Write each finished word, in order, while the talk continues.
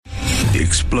The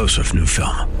explosive new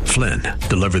film, Flynn,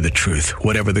 deliver the truth,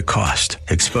 whatever the cost,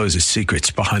 exposes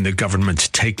secrets behind the government's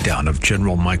takedown of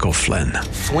General Michael Flynn.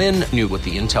 Flynn knew what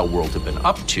the intel world had been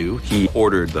up to. He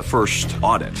ordered the first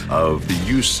audit of the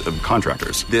use of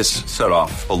contractors. This set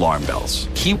off alarm bells.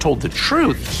 He told the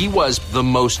truth. He was the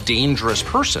most dangerous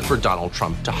person for Donald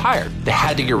Trump to hire. They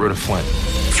had to get rid of Flynn.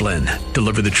 Flynn,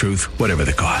 deliver the truth, whatever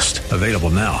the cost. Available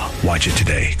now. Watch it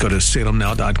today. Go to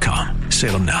salemnow.com.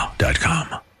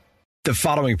 salemnow.com. The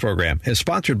following program is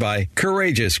sponsored by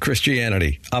Courageous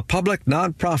Christianity, a public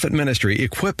nonprofit ministry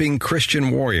equipping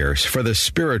Christian warriors for the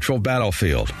spiritual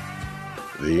battlefield.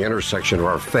 The intersection of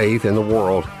our faith and the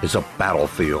world is a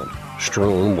battlefield,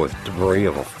 strewn with debris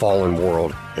of a fallen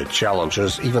world. It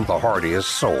challenges even the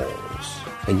hardiest souls.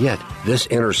 And yet, this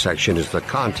intersection is the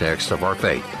context of our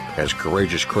faith. As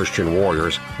courageous Christian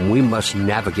warriors, we must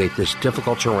navigate this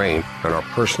difficult terrain in our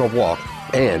personal walk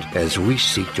and as we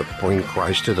seek to bring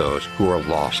Christ to those who are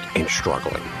lost and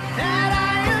struggling.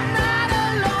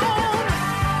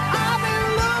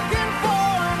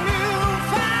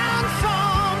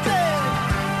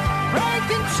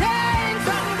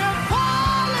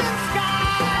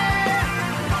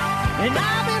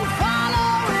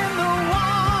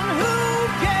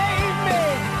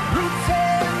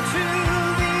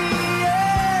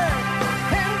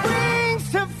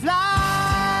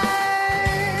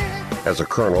 As a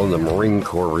colonel in the Marine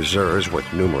Corps Reserves with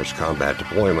numerous combat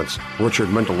deployments, Richard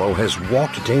Mendelow has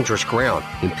walked dangerous ground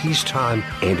in peacetime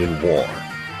and in war.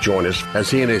 Join us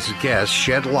as he and his guests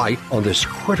shed light on this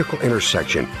critical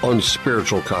intersection on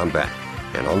spiritual combat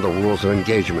and on the rules of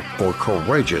engagement for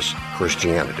courageous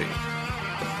Christianity.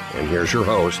 And here's your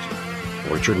host,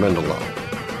 Richard Mendelow.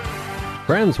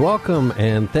 Friends, welcome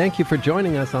and thank you for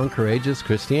joining us on Courageous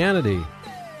Christianity.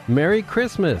 Merry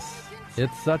Christmas!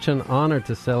 It's such an honor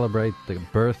to celebrate the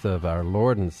birth of our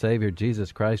Lord and Savior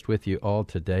Jesus Christ with you all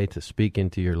today, to speak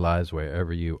into your lives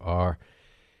wherever you are.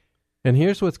 And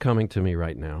here's what's coming to me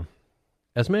right now.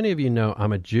 As many of you know,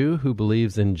 I'm a Jew who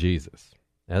believes in Jesus.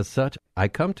 As such, I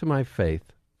come to my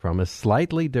faith from a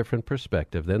slightly different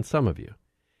perspective than some of you.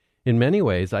 In many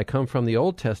ways, I come from the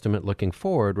Old Testament looking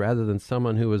forward rather than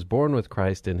someone who was born with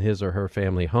Christ in his or her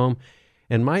family home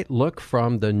and might look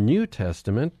from the New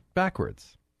Testament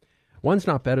backwards. One's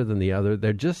not better than the other,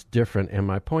 they're just different, and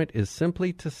my point is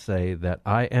simply to say that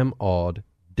I am awed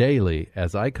daily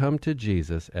as I come to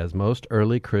Jesus, as most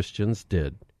early Christians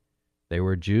did. They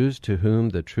were Jews to whom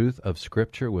the truth of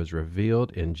Scripture was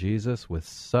revealed in Jesus with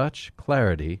such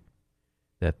clarity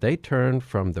that they turned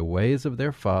from the ways of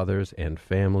their fathers and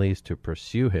families to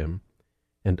pursue him,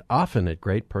 and often at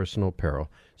great personal peril.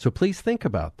 So please think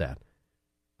about that.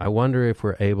 I wonder if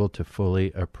we're able to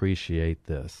fully appreciate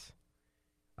this.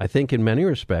 I think in many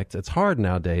respects it's hard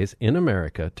nowadays in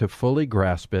America to fully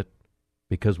grasp it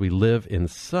because we live in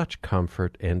such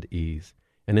comfort and ease.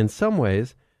 And in some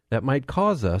ways, that might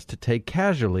cause us to take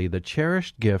casually the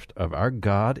cherished gift of our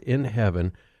God in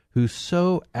heaven, who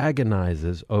so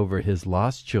agonizes over his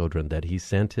lost children that he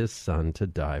sent his Son to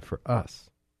die for us.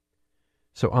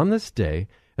 So on this day,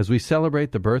 as we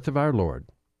celebrate the birth of our Lord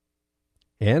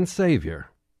and Savior,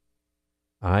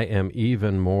 I am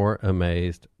even more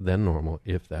amazed than normal,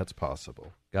 if that's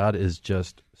possible. God is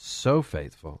just so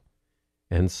faithful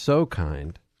and so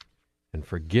kind and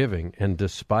forgiving, and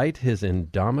despite his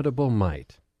indomitable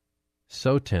might,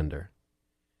 so tender.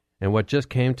 And what just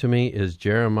came to me is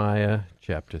Jeremiah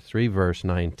chapter 3, verse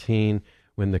 19,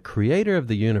 when the creator of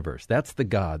the universe, that's the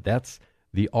God, that's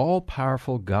the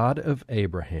all-powerful God of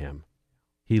Abraham,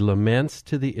 he laments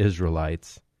to the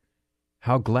Israelites,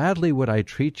 "How gladly would I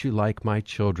treat you like my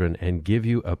children and give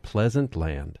you a pleasant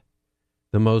land,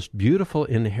 the most beautiful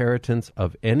inheritance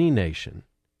of any nation.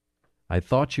 I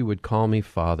thought you would call me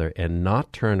Father and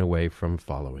not turn away from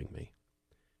following me."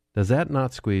 Does that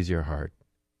not squeeze your heart?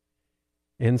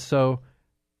 And so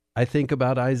I think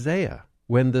about Isaiah,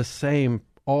 when the same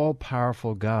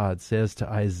all-powerful God says to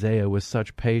Isaiah with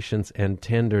such patience and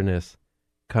tenderness,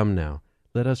 "Come now,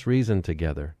 let us reason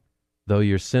together. Though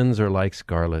your sins are like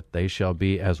scarlet, they shall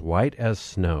be as white as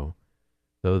snow.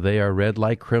 Though they are red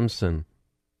like crimson,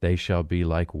 they shall be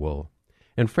like wool."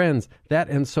 And friends, that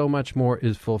and so much more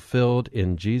is fulfilled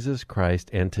in Jesus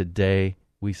Christ, and today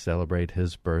we celebrate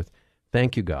his birth.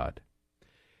 Thank you, God.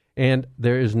 And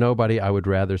there is nobody I would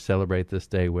rather celebrate this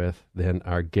day with than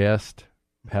our guest,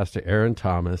 Pastor Aaron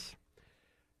Thomas.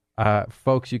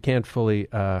 Folks, you can't fully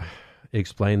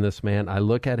explain this man. I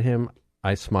look at him,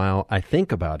 I smile, I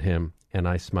think about him, and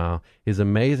I smile. His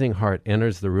amazing heart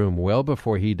enters the room well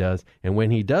before he does, and when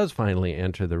he does finally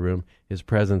enter the room, his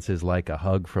presence is like a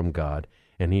hug from God.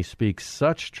 and he speaks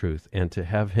such truth. And to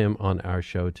have him on our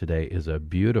show today is a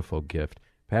beautiful gift.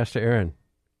 Pastor Aaron,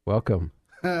 welcome.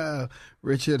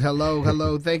 Richard,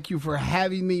 hello. Thank you for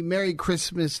having me. Merry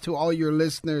Christmas to all your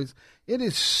listeners. It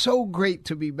is so great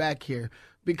to be back here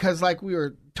because, like we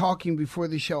were talking before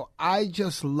the show, I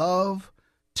just love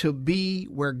to be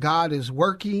where God is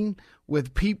working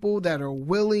with people that are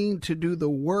willing to do the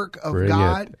work of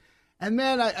God. And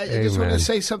man, I just want to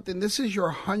say something. This is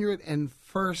your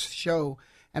 101st show.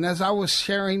 And as I was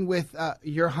sharing with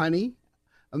your honey,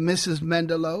 Mrs.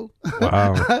 Mendelow,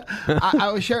 wow.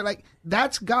 I was sharing, like,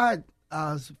 that's God's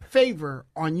favor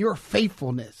on your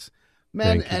faithfulness.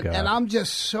 Man, and I'm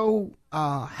just so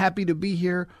happy to be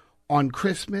here on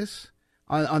Christmas,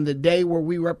 on the day where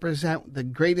we represent the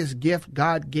greatest gift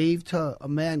God gave to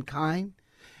mankind.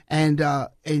 And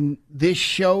in this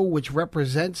show, which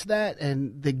represents that,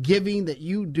 and the giving that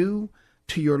you do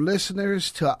to your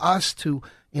listeners, to us, to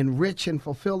enrich and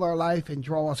fulfill our life and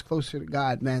draw us closer to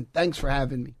God, man. Thanks for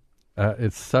having me.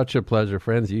 It's such a pleasure,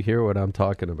 friends. You hear what I'm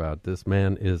talking about. This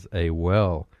man is a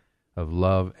well of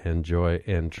love and joy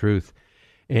and truth.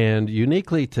 And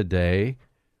uniquely today,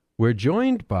 we're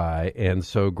joined by and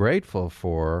so grateful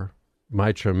for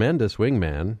my tremendous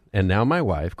wingman and now my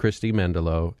wife, Christy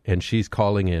Mendelow, and she's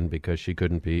calling in because she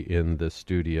couldn't be in the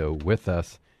studio with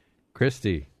us.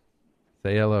 Christy,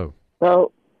 say hello.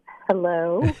 Well,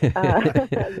 hello.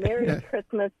 Merry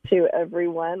Christmas to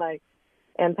everyone.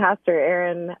 And Pastor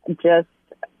Aaron, just,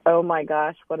 oh my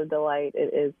gosh, what a delight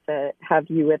it is to have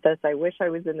you with us. I wish I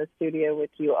was in the studio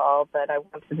with you all, but I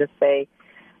want to just say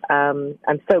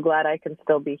I'm so glad I can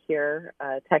still be here.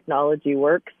 Technology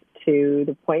works to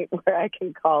the point where I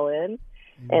can call in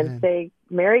and say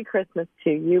Merry Christmas to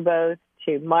you both,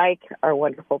 to Mike, our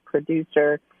wonderful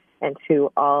producer, and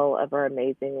to all of our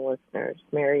amazing listeners.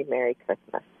 Merry, Merry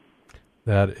Christmas.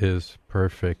 That is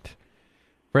perfect.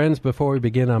 Friends, before we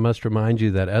begin, I must remind you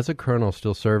that as a colonel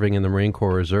still serving in the Marine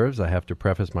Corps Reserves, I have to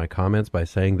preface my comments by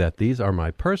saying that these are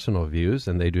my personal views,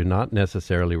 and they do not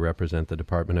necessarily represent the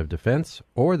Department of Defense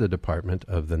or the Department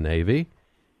of the Navy.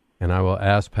 And I will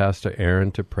ask Pastor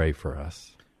Aaron to pray for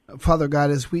us. Father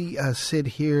God, as we sit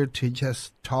here to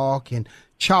just talk and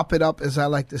chop it up, as I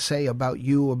like to say, about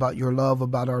you, about your love,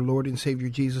 about our Lord and Savior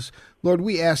Jesus, Lord,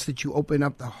 we ask that you open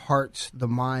up the hearts, the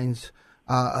minds,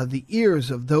 the ears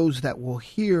of those that will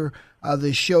hear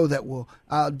the show, that will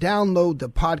download the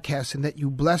podcast, and that you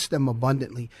bless them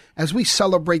abundantly. As we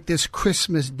celebrate this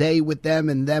Christmas day with them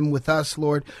and them with us,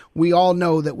 Lord, we all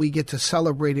know that we get to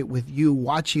celebrate it with you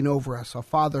watching over us, a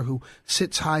Father who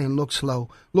sits high and looks low.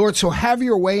 Lord, so have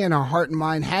your way in our heart and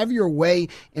mind. Have your way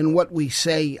in what we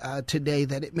say today,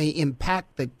 that it may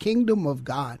impact the kingdom of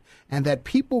God and that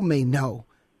people may know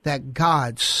that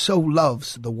God so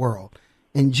loves the world.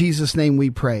 In Jesus' name we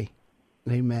pray.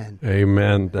 Amen.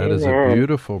 Amen. That is a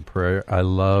beautiful prayer. I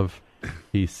love,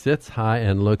 he sits high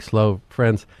and looks low.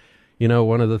 Friends, you know,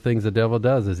 one of the things the devil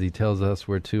does is he tells us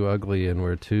we're too ugly and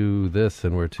we're too this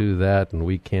and we're too that and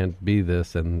we can't be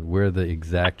this, and we're the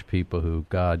exact people who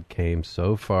God came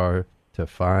so far to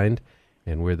find,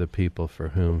 and we're the people for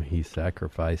whom he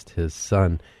sacrificed his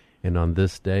son. And on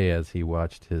this day, as he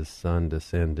watched his son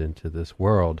descend into this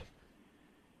world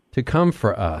to come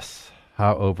for us,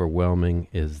 how overwhelming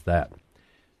is that?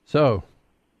 So,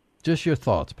 just your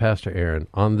thoughts, Pastor Aaron,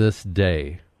 on this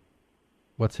day.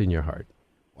 What's in your heart?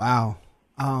 Wow.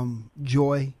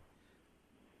 Joy,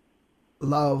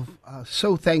 love,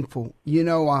 so thankful. You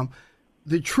know,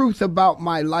 the truth about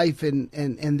my life and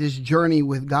this journey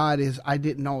with God is I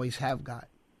didn't always have God.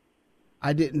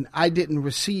 I didn't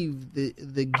receive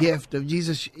the gift of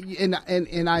Jesus.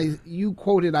 And you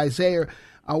quoted Isaiah,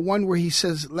 one where he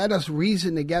says, let us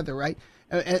reason together, right?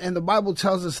 And the Bible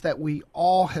tells us that we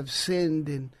all have sinned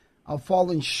and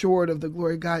fallen short of the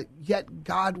glory of God, yet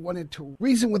God wanted to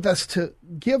reason with us, to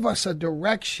give us a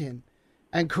direction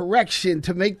and correction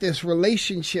to make this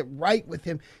relationship right with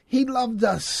him. He loved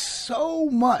us so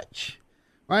much,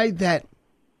 right, that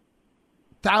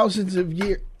thousands of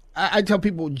years, I tell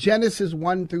people Genesis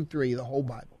 1 through 3, the whole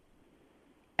Bible.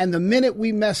 And the minute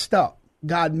we messed up,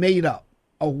 God made up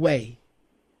a way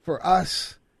for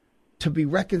us to be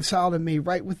reconciled and made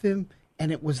right with him.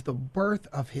 And it was the birth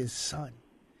of his son,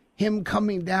 him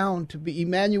coming down to be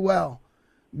Emmanuel,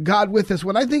 God with us.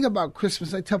 When I think about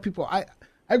Christmas, I tell people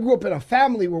I grew up in a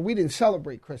family where we didn't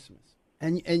celebrate Christmas.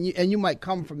 And you might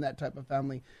come from that type of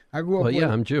family. I grew up.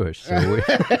 Well, I'm Jewish. So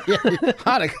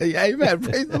Hanukkah, yeah, amen.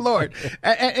 Praise the Lord.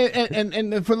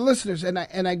 And for the listeners,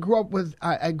 I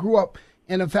grew up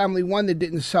in a family, one, that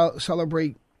didn't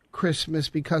celebrate Christmas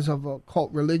because of a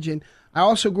cult religion. I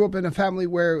also grew up in a family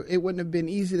where it wouldn't have been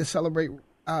easy to celebrate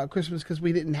Christmas because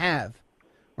we didn't have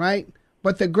right?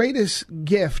 But the greatest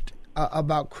gift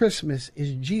about Christmas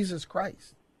is Jesus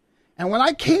Christ. And when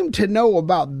I came to know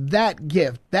about that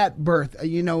gift, that birth,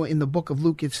 in the book of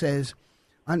Luke, it says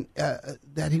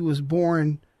that he was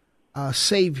born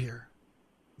Savior,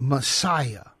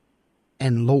 Messiah,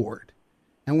 and Lord.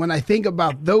 And when I think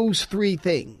about those three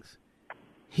things,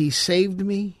 he saved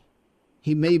me,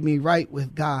 he made me right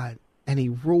with God, and he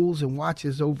rules and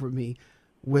watches over me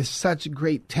with such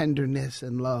great tenderness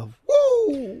and love.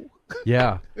 Woo!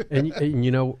 Yeah. And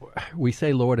we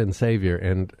say Lord and Savior,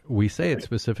 and we say it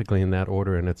specifically in that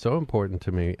order, and it's so important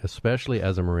to me, especially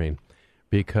as a Marine,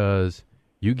 because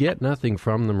you get nothing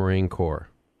from the Marine Corps,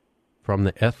 from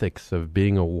the ethics of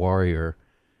being a warrior,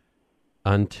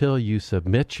 until you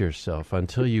submit yourself,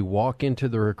 until you walk into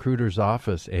the recruiter's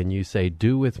office and you say,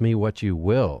 do with me what you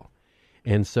will.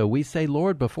 And so we say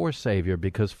Lord before Savior,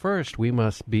 because first we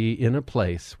must be in a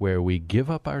place where we give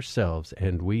up ourselves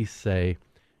and we say,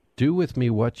 do with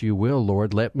me what you will,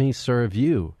 Lord, let me serve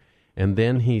you. And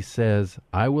then he says,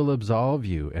 I will absolve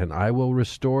you and I will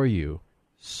restore you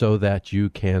so that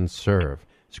you can serve.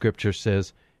 Scripture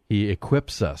says he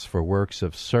equips us for works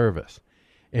of service.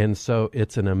 And so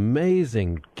it's an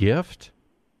amazing gift,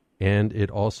 and it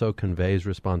also conveys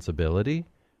responsibility,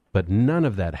 but none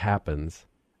of that happens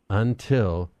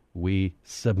until we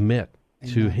submit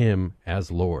to him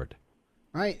as Lord.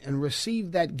 Right, and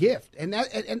receive that gift. And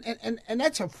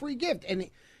that's a free gift. And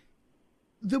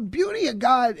the beauty of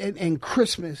God and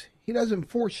Christmas, he doesn't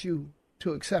force you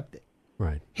to accept it.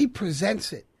 Right. He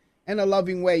presents it in a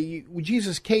loving way.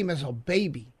 Jesus came as a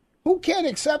baby. Who can't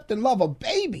accept and love a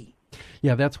baby?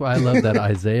 Yeah, that's why I love that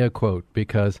Isaiah quote,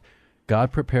 because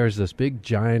God prepares this big,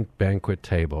 giant banquet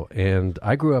table. And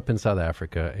I grew up in South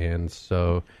Africa, and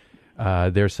so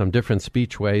there's some different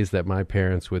speech ways that my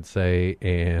parents would say,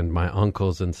 and my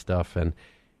uncles and stuff. And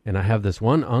I have this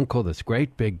one uncle, this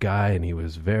great big guy, and he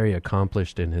was very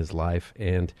accomplished in his life.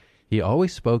 And he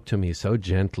always spoke to me so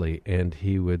gently, and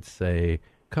he would say,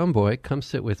 come, boy, come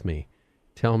sit with me.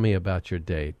 Tell me about your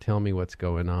day. Tell me what's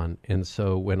going on. And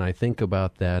so when I think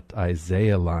about that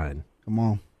Isaiah line, come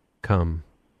on, come,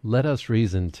 let us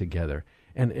reason together.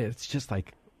 And it's just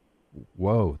like,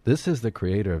 whoa, this is the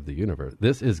creator of the universe.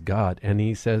 This is God. And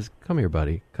he says, come here,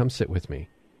 buddy, come sit with me.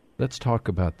 Let's talk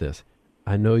about this.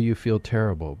 I know you feel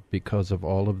terrible because of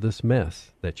all of this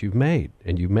mess that you've made.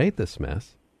 And you made this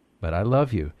mess, but I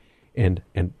love you. And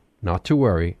not to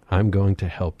worry, I'm going to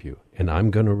help you. And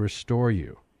I'm going to restore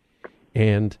you.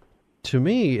 And to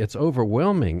me, it's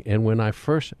overwhelming. And when I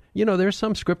first, there's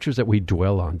some scriptures that we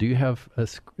dwell on. Do you have a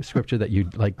scripture that you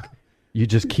like, you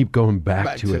just keep going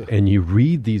back to it, and you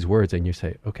read these words and you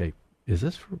say, okay,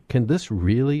 can this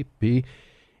really be?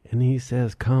 And he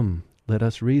says, come, let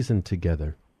us reason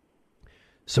together.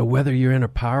 So whether you're in a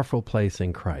powerful place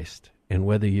in Christ, and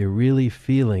whether you're really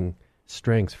feeling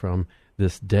strength from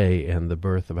this day and the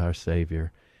birth of our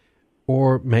Savior,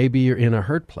 or maybe you're in a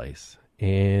hurt place,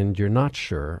 and you're not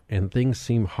sure, and things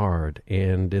seem hard,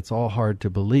 and it's all hard to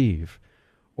believe.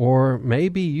 Or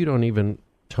maybe you don't even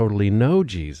totally know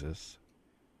Jesus.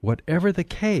 Whatever the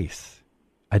case,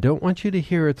 I don't want you to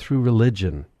hear it through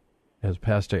religion, as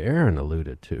Pastor Aaron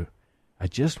alluded to. I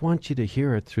just want you to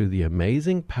hear it through the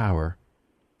amazing power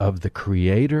of the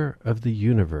Creator of the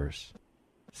universe,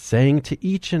 saying to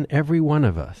each and every one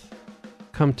of us,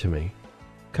 come to me,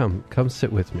 come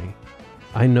sit with me.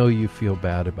 I know you feel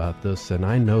bad about this, and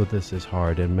I know this is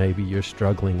hard, and maybe you're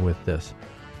struggling with this,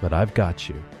 but I've got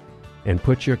you. And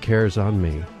put your cares on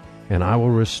me, and I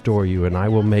will restore you, and I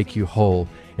will make you whole,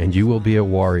 and you will be a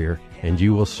warrior, and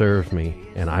you will serve me,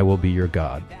 and I will be your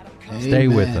God. Amen. Stay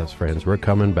with us, friends. We're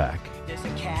coming back. There's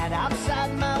a cat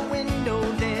outside my window.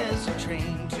 There's a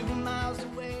train 2 miles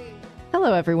away.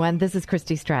 Hello, everyone. This is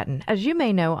Christy Stratton. As you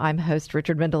may know, I'm host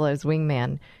Richard Mendelow's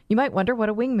Wingman. You might wonder what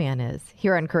a wingman is.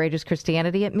 Here on Courageous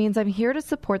Christianity, it means I'm here to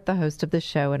support the host of the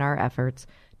show in our efforts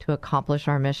to accomplish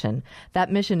our mission.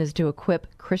 That mission is to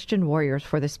equip Christian warriors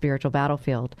for the spiritual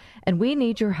battlefield, and we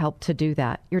need your help to do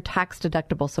that. Your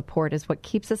tax-deductible support is what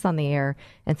keeps us on the air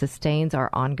and sustains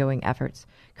our ongoing efforts.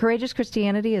 Courageous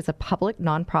Christianity is a public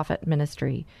nonprofit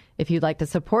ministry. If you'd like to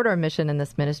support our mission in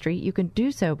this ministry, you can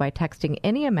do so by texting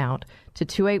any amount to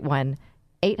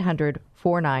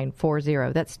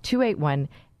 281-800-4940. That's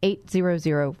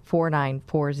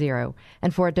 281-800-4940.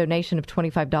 And for a donation of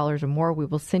 $25 or more, we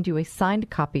will send you a signed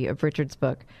copy of Richard's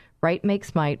book, Right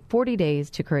Makes Might, 40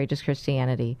 Days to Courageous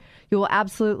Christianity. You will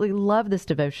absolutely love this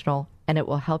devotional, and it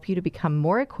will help you to become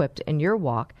more equipped in your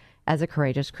walk as a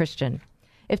courageous Christian.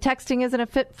 If texting isn't a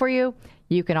fit for you,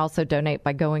 you can also donate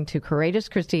by going to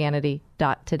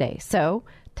courageouschristianity.today. So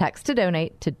Text to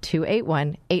donate to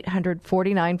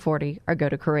 281-800-4940 or go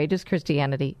to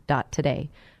courageouschristianity.today.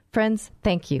 Friends,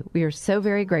 thank you. We are so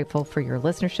very grateful for your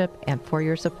listenership and for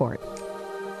your support.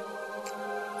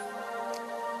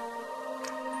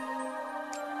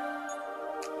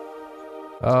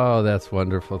 Oh, that's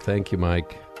wonderful. Thank you,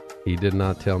 Mike. He did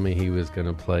not tell me he was going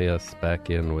to play us back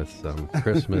in with some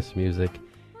Christmas music.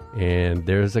 And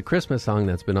there's a Christmas song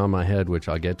that's been on my head, which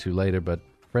I'll get to later. But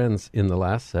friends, in the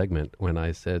last segment, when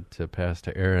I said to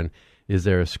Pastor Aaron, is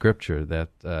there a scripture that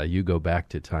you go back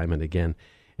to time and again?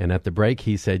 And at the break,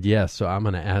 he said yes. So I'm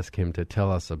going to ask him to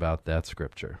tell us about that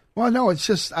scripture. Well, no, it's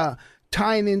just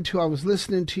tying into, I was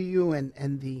listening to you,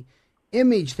 and the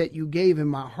image that you gave in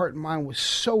my heart and mind was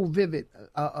so vivid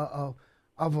of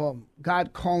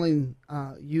God calling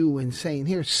you and saying,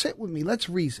 here, sit with me, let's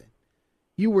reason.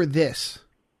 You were this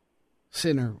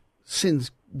sinner,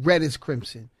 sins red as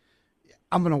crimson.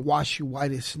 I'm going to wash you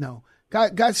white as snow.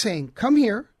 God's saying, come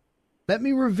here, let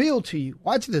me reveal to you.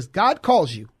 Watch this. God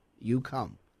calls you, you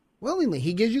come. Willingly,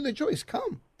 he gives you the choice,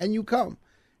 come, and you come.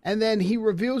 And then he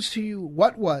reveals to you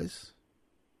what was,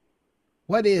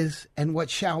 what is, and what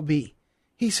shall be.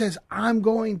 He says, I'm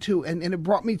going to, and it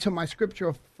brought me to my scripture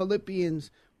of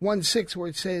Philippians 1:6, where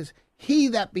it says, he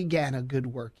that began a good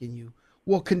work in you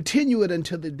will continue it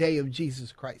until the day of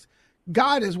Jesus Christ.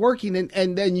 God is working,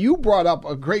 and then you brought up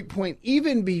a great point.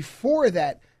 Even before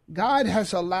that, God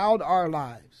has allowed our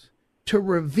lives to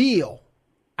reveal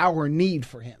our need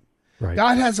for him. Right.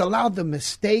 God has allowed the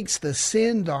mistakes, the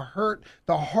sin, the hurt,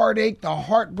 the heartache, the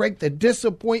heartbreak, the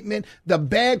disappointment, the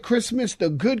bad Christmas, the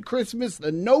good Christmas,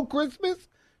 the no Christmas,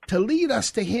 to lead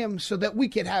us to him so that we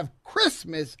can have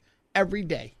Christmas every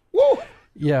day. Woo!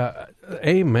 Yeah,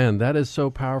 amen. That is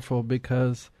so powerful,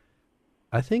 because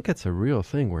I think it's a real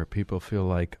thing where people feel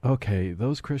like, okay,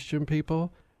 those Christian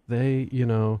people, they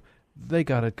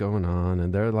got it going on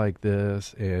and they're like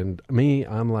this, and me,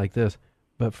 I'm like this.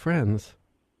 But friends,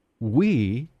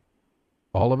 we,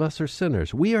 all of us are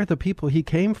sinners. We are the people he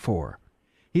came for.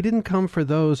 He didn't come for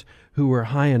those who were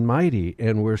high and mighty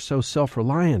and were so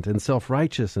self-reliant and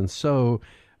self-righteous and so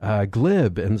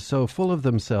glib and so full of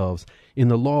themselves in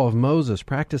the law of Moses,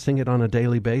 practicing it on a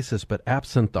daily basis, but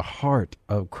absent the heart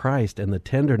of Christ and the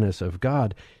tenderness of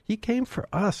God. He came for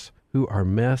us who are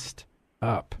messed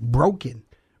up. Broken.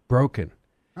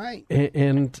 Right.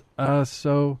 And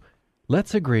so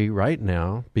let's agree right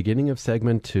now, beginning of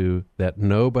segment 2, that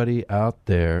nobody out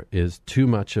there is too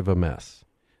much of a mess.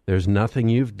 There's nothing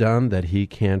you've done that he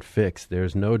can't fix.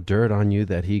 There's no dirt on you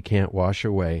that he can't wash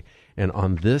away. And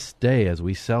on this day, as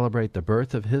we celebrate the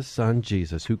birth of his son,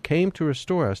 Jesus, who came to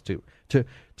restore us, to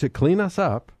clean us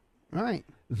up, right,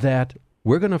 that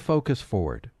we're going to focus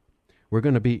forward. We're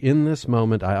going to be in this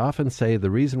moment. I often say the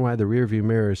reason why the rearview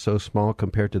mirror is so small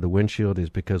compared to the windshield is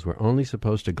because we're only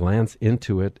supposed to glance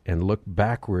into it and look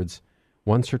backwards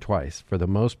once or twice. For the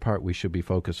most part, we should be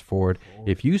focused forward.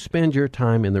 If you spend your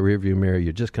time in the rearview mirror,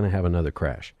 you're just going to have another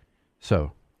crash.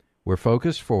 So we're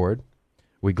focused forward.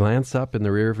 We glance up in the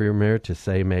rearview mirror to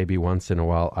say maybe once in a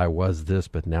while, I was this,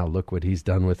 but now look what he's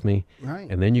done with me. Right.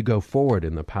 And then you go forward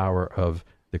in the power of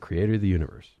the creator of the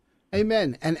universe.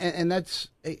 Amen. And that's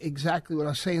exactly what I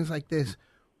was saying. Is like this.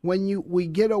 When we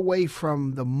get away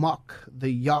from the muck, the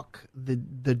yuck, the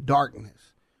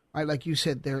darkness, right? Like you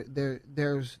said,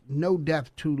 there's no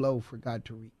depth too low for God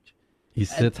to reach. He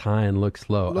sits high and looks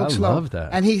low. I love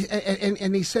that. And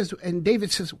he says, and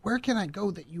David says, where can I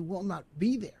go that you will not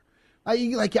be there?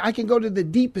 I can go to the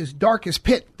deepest, darkest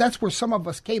pit. That's where some of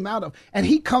us came out of. And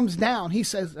he comes down. He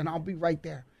says, and I'll be right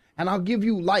there. And I'll give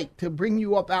you light to bring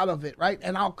you up out of it, right?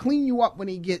 And I'll clean you up when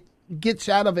he gets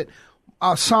out of it.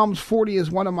 Psalms 40 is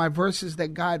one of my verses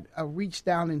that God reached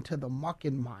down into the muck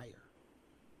and mire.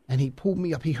 And he pulled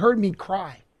me up. He heard me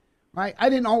cry, right? I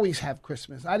didn't always have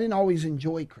Christmas. I didn't always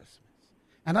enjoy Christmas.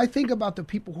 And I think about the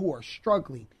people who are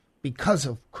struggling because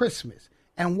of Christmas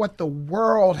and what the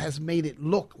world has made it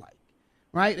look like.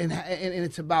 Right? And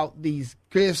it's about these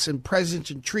gifts and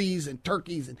presents and trees and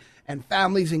turkeys and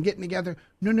families and getting together.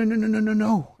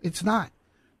 No. It's not.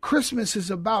 Christmas is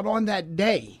about on that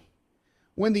day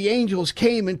when the angels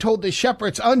came and told the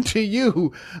shepherds, unto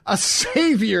you a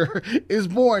Savior is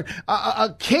born.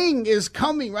 A king is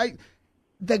coming, right?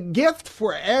 The gift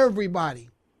for everybody.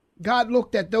 God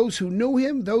looked at those who knew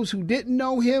him, those who didn't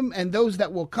know him, and those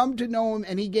that will come to know him,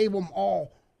 and he gave them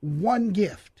all one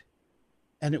gift.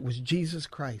 And it was Jesus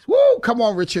Christ. Woo! Come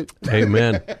on, Richard.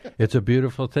 Amen. It's a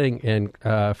beautiful thing. And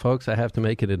folks, I have to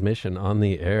make an admission on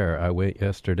the air. I went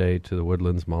yesterday to the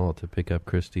Woodlands Mall to pick up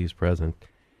Christy's present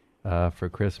for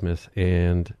Christmas.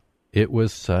 And It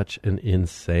was such an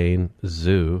insane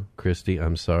zoo. Christy,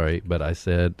 I'm sorry, but I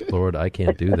said, Lord, I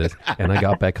can't do this. And I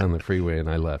got back on the freeway and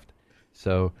I left.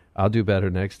 So I'll do better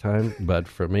next time. But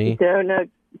for me... No,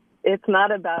 it's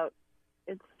not about...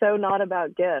 It's so not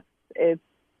about gifts. It's...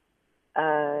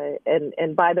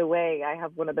 And by the way, I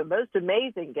have one of the most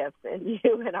amazing gifts in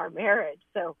you in our marriage.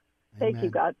 So thank you,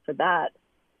 God, for that.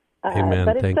 Amen.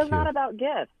 But it's Thank still you. not about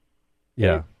gifts.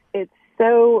 Yeah. It's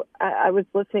so, I was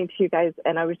listening to you guys,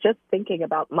 and I was just thinking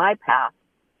about my path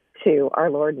to our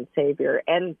Lord and Savior.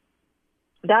 And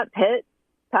that pit,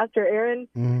 Pastor Aaron,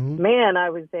 man, I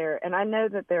was there. And I know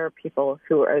that there are people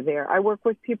who are there. I work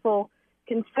with people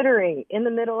considering in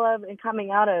the middle of and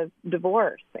coming out of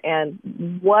divorce,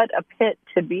 and what a pit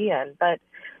to be in. But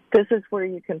this is where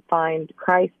you can find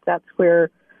Christ. That's where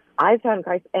I found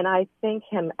Christ, and I thank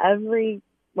him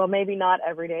maybe not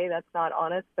every day, that's not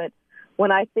honest, but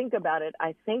when I think about it,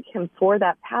 I thank him for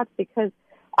that path, because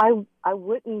I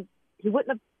wouldn't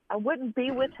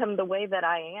be with him the way that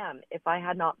I am if I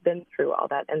had not been through all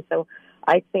that. And so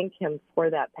I thank him for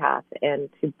that path, and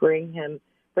to bring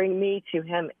me to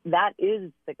him. That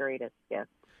is the greatest gift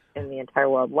in the entire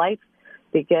world. Life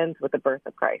begins with the birth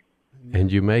of Christ.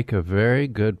 And you make a very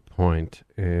good point.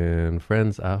 And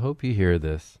friends, I hope you hear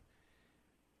this.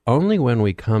 Only when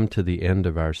we come to the end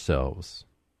of ourselves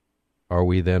are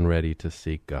we then ready to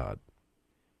seek God.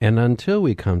 And until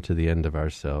we come to the end of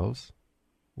ourselves,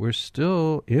 we're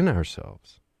still in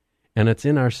ourselves. And it's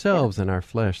in ourselves and our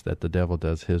flesh that the devil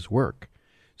does his work.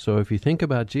 So if you think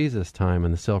about Jesus' time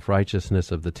and the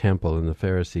self-righteousness of the temple and the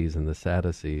Pharisees and the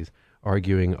Sadducees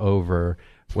arguing over,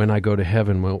 when I go to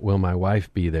heaven, will my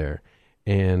wife be there?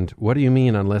 And what do you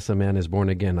mean unless a man is born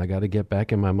again? I got to get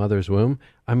back in my mother's womb?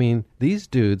 I mean, these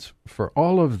dudes, for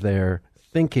all of their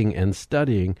thinking and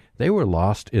studying, they were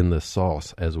lost in the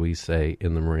sauce, as we say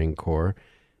in the Marine Corps.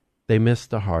 They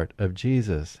missed the heart of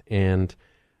Jesus. And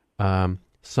Psalm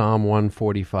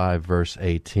 145, verse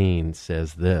 18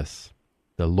 says this,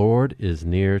 "The Lord is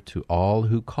near to all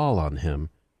who call on him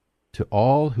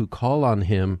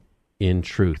in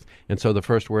truth." And so the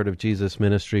first word of Jesus'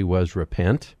 ministry was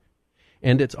repent.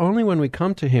 And it's only when we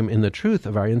come to him in the truth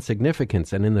of our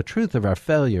insignificance and in the truth of our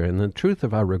failure and the truth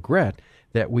of our regret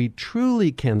that we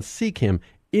truly can seek him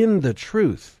in the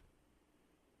truth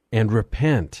and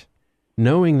repent,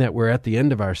 knowing that we're at the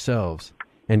end of ourselves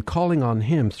and calling on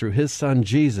him through his son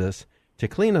Jesus to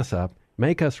clean us up,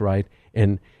 make us right,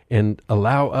 and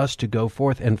allow us to go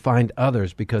forth and find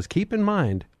others. Because keep in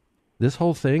mind, this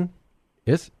whole thing,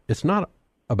 it's not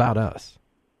about us.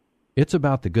 It's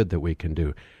about the good that we can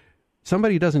do.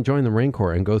 Somebody doesn't join the Marine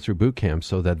Corps and go through boot camp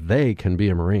so that they can be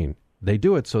a Marine. They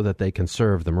do it so that they can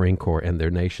serve the Marine Corps and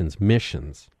their nation's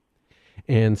missions.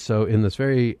 And so in this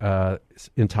very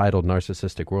entitled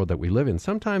narcissistic world that we live in,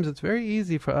 sometimes it's very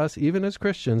easy for us, even as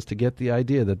Christians, to get the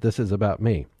idea that this is about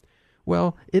me.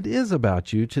 Well, it is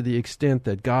about you to the extent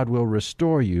that God will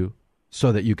restore you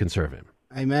so that you can serve him.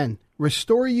 Amen.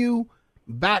 Restore you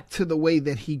back to the way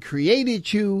that he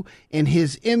created you in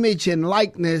his image and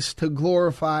likeness to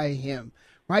glorify him.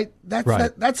 Right?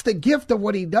 That's the gift of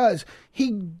what he does.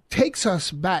 He takes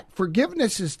us back.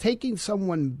 Forgiveness is taking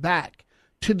someone back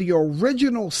to the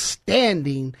original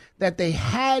standing that they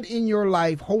had in your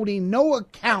life, holding no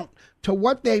account to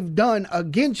what they've done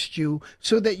against you,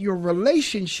 so that your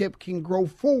relationship can grow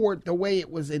forward the way it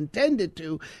was intended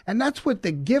to. And that's what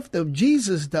the gift of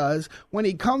Jesus does when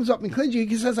he comes up and cleanses you.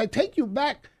 He says, I take you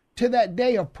back to that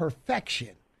day of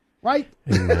perfection, right?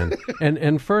 Amen.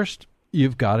 and first,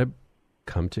 you've got to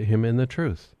come to him in the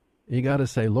truth. You got to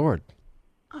say, Lord,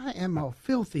 I am a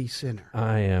filthy sinner.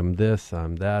 I am this,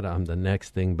 I'm that, I'm the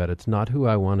next thing, but it's not who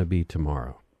I want to be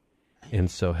tomorrow. And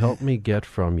so help me get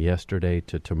from yesterday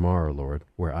to tomorrow, Lord,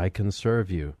 where I can serve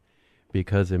you.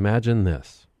 Because imagine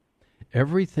this.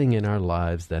 Everything in our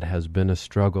lives that has been a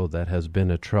struggle, that has been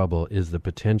a trouble, is the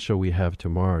potential we have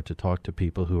tomorrow to talk to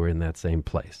people who are in that same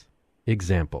place.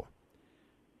 Example,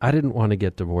 I didn't want to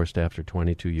get divorced after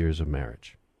 22 years of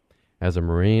marriage. As a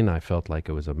Marine, I felt like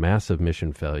it was a massive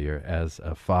mission failure. As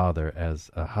a father,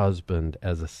 as a husband,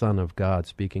 as a son of God,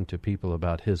 speaking to people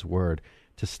about his word,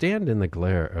 to stand in the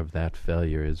glare of that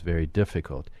failure is very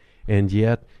difficult. And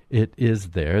yet it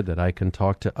is there that I can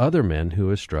talk to other men who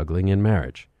are struggling in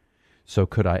marriage. So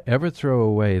could I ever throw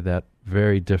away that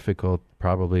very difficult,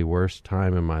 probably worst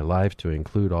time in my life to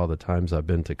include all the times I've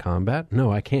been to combat?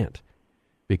 No, I can't.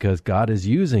 Because God is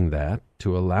using that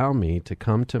to allow me to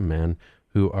come to men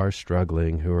who are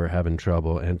struggling, who are having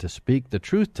trouble, and to speak the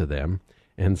truth to them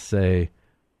and say,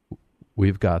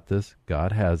 we've got this,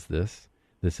 God has this,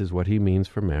 this is what he means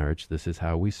for marriage, this is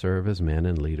how we serve as men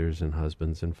and leaders and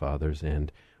husbands and fathers, and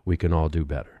we can all do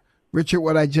better. Richard,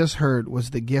 what I just heard was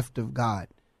the gift of God,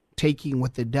 taking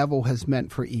what the devil has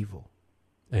meant for evil.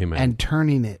 Amen. And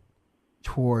turning it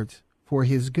for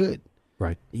his good.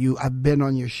 Right. I've been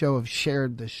on your show, I've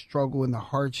shared the struggle and the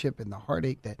hardship and the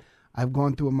heartache that I've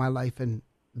gone through in my life, and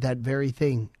that very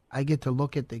thing, I get to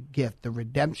look at the gift, the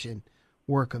redemption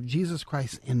work of Jesus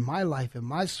Christ in my life, in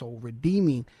my soul,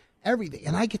 redeeming everything,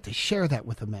 and I get to share that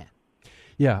with a man.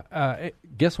 Yeah.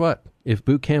 Guess what? If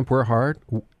boot camp were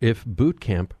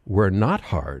not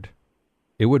hard,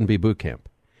 it wouldn't be boot camp.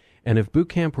 And if boot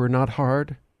camp were not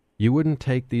hard, you wouldn't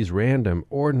take these random,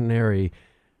 ordinary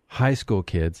high school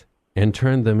kids and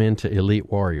turn them into elite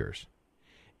warriors.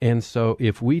 And so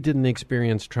if we didn't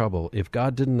experience trouble, if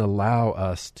God didn't allow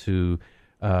us to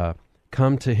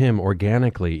come to him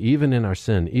organically, even in our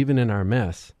sin, even in our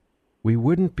mess, we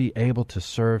wouldn't be able to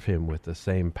serve him with the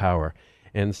same power.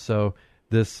 And so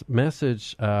this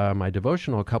message, my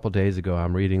devotional a couple days ago,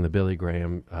 I'm reading the Billy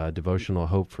Graham devotional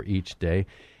Hope for Each Day,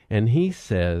 and he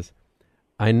says,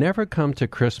 I never come to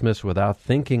Christmas without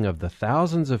thinking of the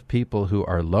thousands of people who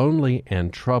are lonely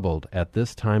and troubled at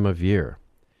this time of year.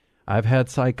 I've had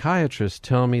psychiatrists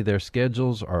tell me their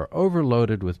schedules are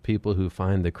overloaded with people who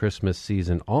find the Christmas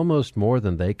season almost more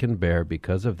than they can bear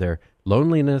because of their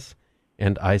loneliness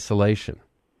and isolation.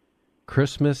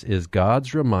 Christmas is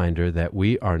God's reminder that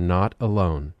we are not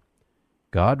alone.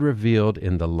 God revealed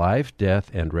in the life, death,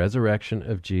 and resurrection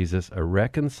of Jesus a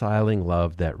reconciling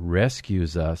love that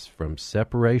rescues us from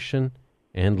separation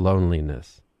and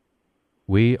loneliness.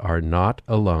 We are not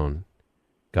alone.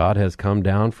 God has come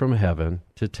down from heaven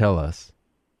to tell us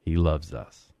he loves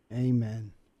us.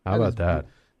 Amen. How about that?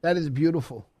 That is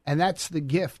beautiful. And that's the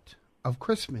gift of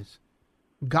Christmas.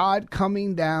 God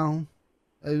coming down,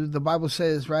 the Bible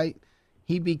says, right?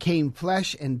 He became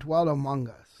flesh and dwelt among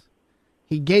us.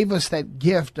 He gave us that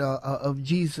gift of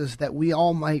Jesus that we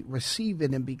all might receive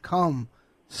it and become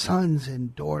sons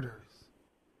and daughters.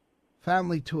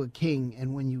 Family to a king.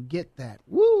 And when you get that,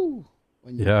 woo!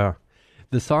 Yeah.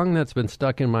 The song that's been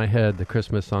stuck in my head, the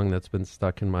Christmas song that's been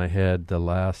stuck in my head the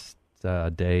last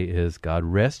day is, God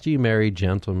rest ye merry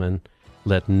gentlemen,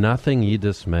 let nothing ye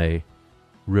dismay.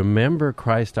 Remember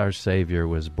Christ our Savior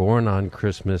was born on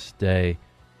Christmas Day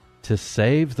to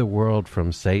save the world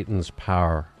from Satan's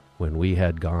power when we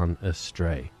had gone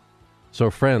astray.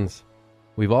 So friends,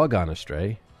 we've all gone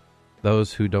astray.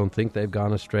 Those who don't think they've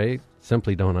gone astray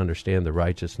simply don't understand the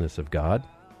righteousness of God.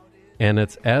 And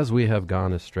it's as we have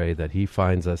gone astray that he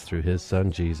finds us through his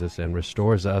Son Jesus and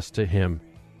restores us to him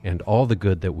and all the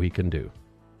good that we can do.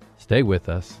 Stay with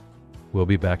us. We'll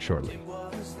be back shortly.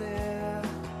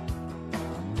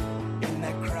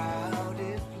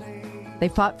 They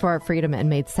fought for our freedom and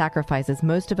made sacrifices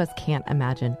most of us can't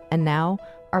imagine. And now,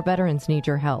 our veterans need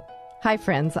your help. Hi,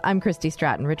 friends. I'm Christy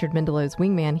Stratton, Richard Mendelow's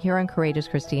wingman here on Courageous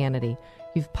Christianity.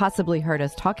 You've possibly heard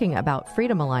us talking about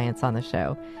Freedom Alliance on the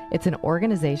show. It's an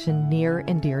organization near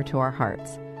and dear to our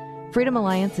hearts. Freedom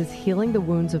Alliance is healing the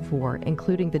wounds of war,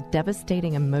 including the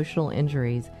devastating emotional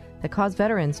injuries that cause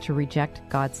veterans to reject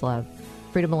God's love.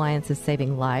 Freedom Alliance is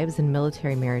saving lives in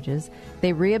military marriages.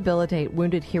 They rehabilitate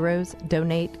wounded heroes,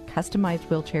 donate customized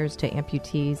wheelchairs to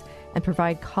amputees, and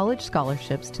provide college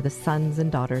scholarships to the sons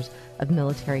and daughters of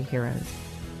military heroes.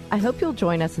 I hope you'll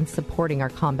join us in supporting our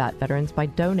combat veterans by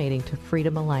donating to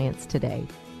Freedom Alliance today.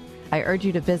 I urge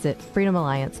you to visit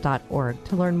freedomalliance.org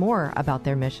to learn more about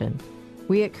their mission.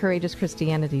 We at Courageous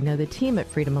Christianity know the team at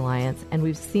Freedom Alliance, and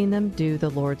we've seen them do the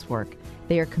Lord's work.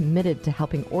 They are committed to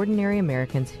helping ordinary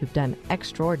Americans who've done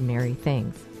extraordinary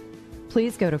things.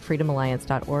 Please go to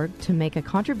freedomalliance.org to make a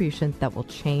contribution that will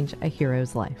change a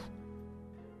hero's life.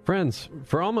 Friends,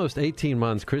 for almost 18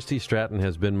 months, Christy Stratton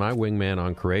has been my wingman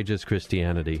on Courageous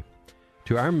Christianity.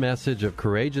 To our message of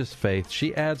courageous faith,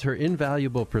 she adds her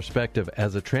invaluable perspective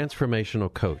as a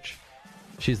transformational coach.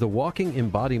 She's the walking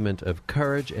embodiment of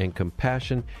courage and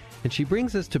compassion, and she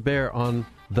brings us to bear on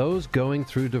those going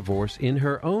through divorce in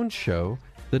her own show,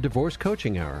 The Divorce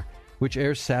Coaching Hour, which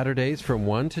airs Saturdays from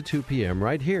 1 to 2 p.m.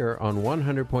 right here on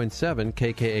 100.7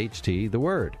 KKHT, The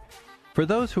Word. For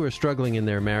those who are struggling in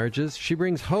their marriages, she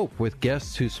brings hope with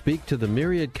guests who speak to the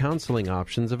myriad counseling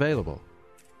options available.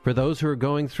 For those who are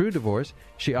going through divorce,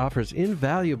 she offers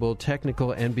invaluable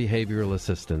technical and behavioral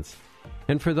assistance.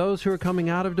 And for those who are coming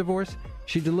out of divorce,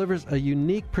 she delivers a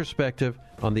unique perspective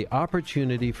on the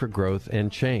opportunity for growth and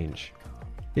change.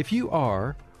 If you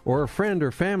are, or a friend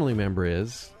or family member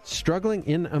is, struggling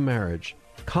in a marriage,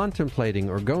 contemplating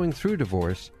or going through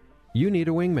divorce, you need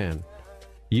a wingman.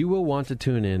 You will want to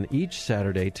tune in each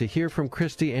Saturday to hear from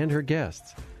Christy and her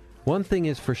guests. One thing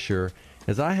is for sure,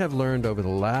 as I have learned over the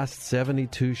last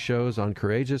 72 shows on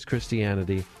Courageous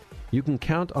Christianity, You can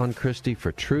count on Christy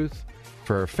for truth,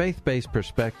 for a faith-based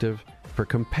perspective, for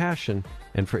compassion,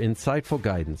 and for insightful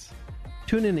guidance.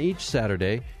 Tune in each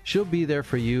Saturday. She'll be there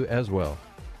for you as well.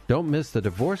 Don't miss the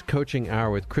Divorce Coaching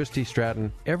Hour with Christy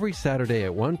Stratton every Saturday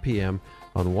at 1 p.m.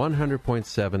 on 100.7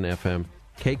 FM,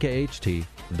 KKHT,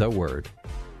 The Word.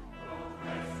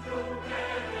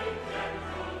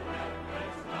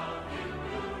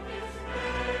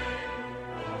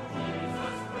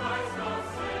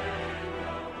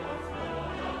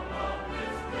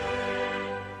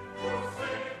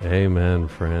 Amen,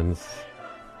 friends.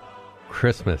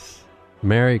 Christmas.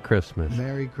 Merry Christmas.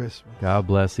 Merry Christmas. God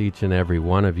bless each and every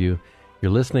one of you.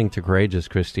 You're listening to Courageous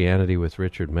Christianity with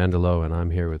Richard Mendelow, and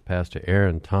I'm here with Pastor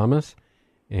Aaron Thomas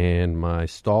and my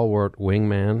stalwart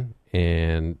wingman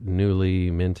and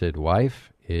newly minted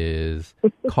wife is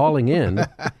calling in,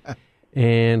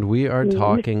 and we are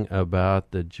talking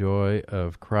about the joy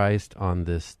of Christ on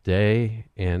this day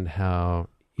and how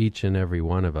each and every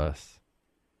one of us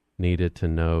needed to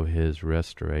know his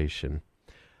restoration.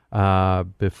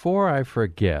 Before I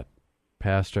forget,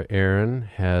 Pastor Aaron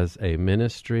has a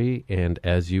ministry, and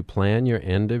as you plan your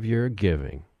end of year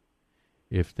giving,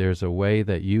 if there's a way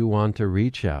that you want to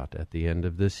reach out at the end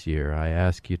of this year, I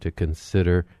ask you to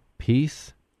consider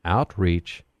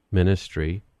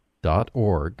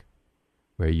peaceoutreachministry.org,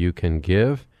 where you can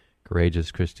give,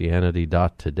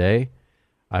 courageouschristianity.today.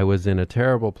 I was in a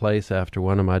terrible place after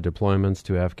one of my deployments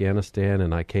to Afghanistan,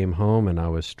 and I came home and I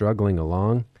was struggling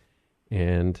along,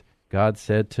 and God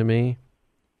said to me,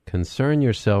 concern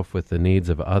yourself with the needs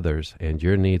of others, and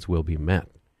your needs will be met.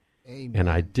 Amen. And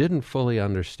I didn't fully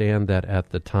understand that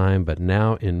at the time, but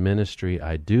now in ministry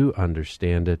I do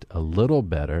understand it a little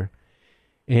better.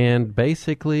 And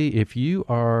basically, if you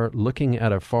are looking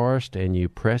at a forest and you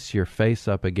press your face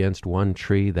up against one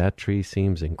tree, that tree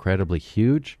seems incredibly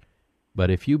huge. But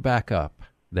if you back up,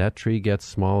 that tree gets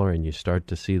smaller and you start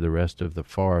to see the rest of the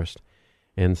forest.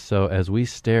 And so as we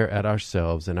stare at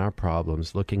ourselves and our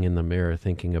problems, looking in the mirror,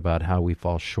 thinking about how we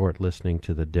fall short, listening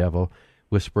to the devil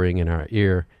whispering in our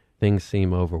ear, things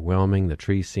seem overwhelming, the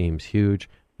tree seems huge.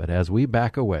 But as we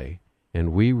back away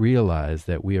and we realize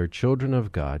that we are children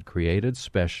of God, created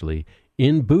specially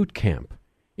in boot camp,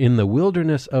 in the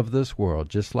wilderness of this world,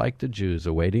 just like the Jews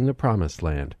awaiting the promised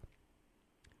land,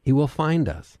 he will find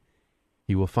us.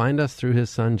 He will find us through his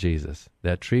Son, Jesus.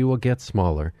 That tree will get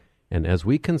smaller, and as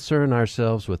we concern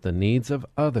ourselves with the needs of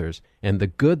others and the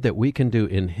good that we can do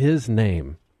in his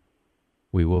name,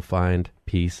 we will find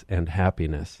peace and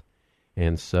happiness.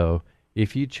 And so,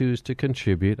 if you choose to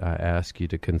contribute, I ask you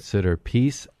to consider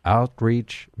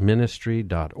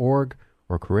peaceoutreachministry.org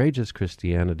or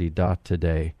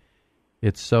courageouschristianity.today.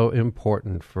 It's so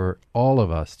important for all of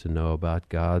us to know about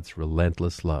God's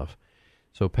relentless love.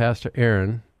 So, Pastor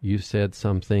Aaron, you said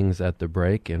some things at the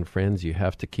break, and friends, you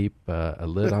have to keep a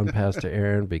lid on Pastor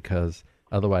Aaron, because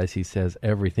otherwise he says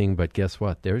everything, but guess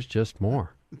what? There's just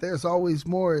more. There's always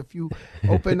more. If you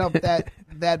open up that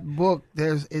book,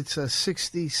 it's a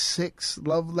 66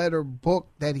 love letter book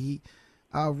that he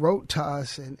wrote to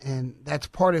us, and that's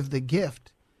part of the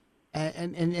gift.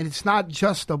 And it's not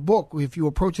just a book. If you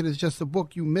approach it as just a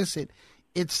book, you miss it.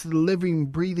 It's the living,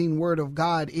 breathing Word of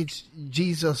God. It's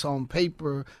Jesus on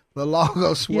paper, the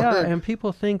Logos Word. Yeah, and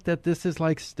people think that this is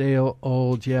like stale,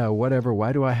 old, whatever.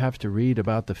 Why do I have to read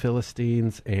about the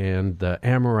Philistines and the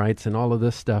Amorites and all of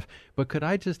this stuff? But could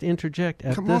I just interject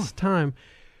at this time?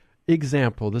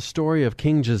 Example, the story of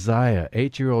King Josiah,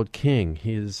 8-year-old king.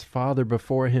 His father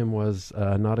before him was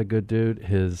not a good dude.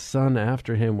 His son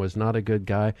after him was not a good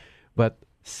guy. But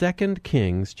 2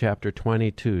 Kings chapter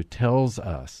 22 tells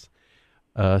us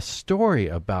a story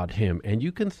about him. And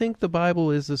you can think the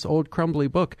Bible is this old crumbly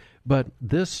book, but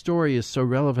this story is so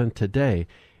relevant today.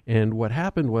 And what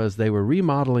happened was they were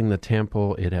remodeling the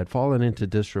temple. It had fallen into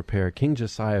disrepair. King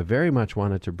Josiah very much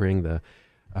wanted to bring the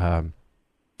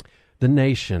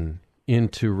nation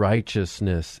into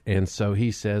righteousness. And so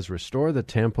he says, restore the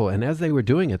temple. And as they were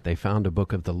doing it, they found a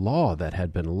book of the law that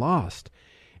had been lost.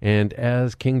 And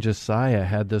as King Josiah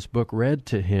had this book read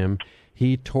to him,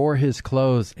 he tore his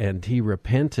clothes and he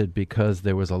repented, because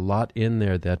there was a lot in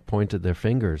there that pointed their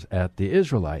fingers at the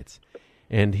Israelites.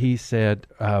 And he said,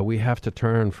 we have to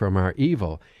turn from our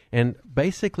evil. And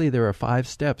basically there are 5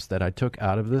 steps that I took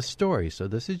out of this story. So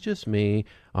this is just me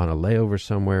on a layover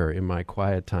somewhere or in my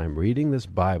quiet time reading this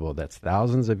Bible that's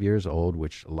thousands of years old,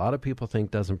 which a lot of people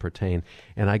think doesn't pertain.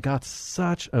 And I got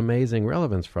such amazing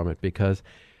relevance from it, because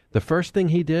the first thing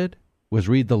he did was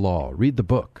read the law, read the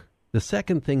book. The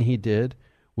second thing he did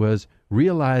was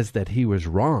realize that he was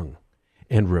wrong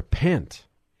and repent.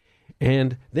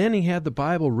 And then he had the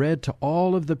Bible read to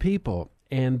all of the people.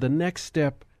 And the next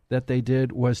step that they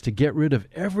did was to get rid of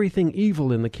everything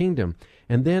evil in the kingdom.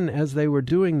 And then as they were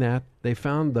doing that, they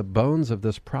found the bones of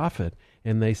this prophet,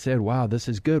 and they said, wow, this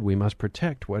is good. We must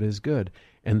protect what is good.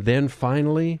 And then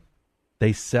finally,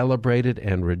 they celebrated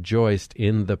and rejoiced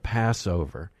in the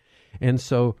Passover. And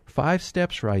so 5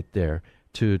 steps right there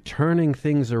to turning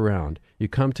things around. You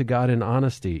come to God in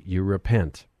honesty. You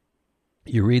repent.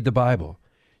 You read the Bible.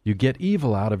 You get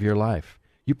evil out of your life.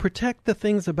 You protect the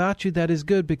things about you that is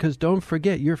good, because don't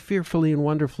forget, you're fearfully and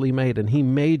wonderfully made, and He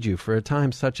made you for a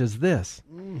time such as this.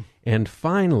 And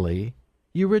finally,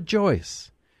 you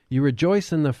rejoice. You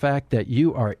rejoice in the fact that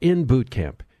you are in boot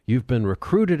camp. You've been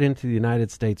recruited into the United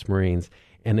States Marines,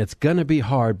 and it's going to be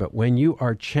hard, but when you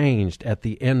are changed at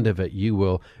the end of it, you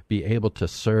will be able to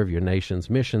serve your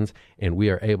nation's missions, and we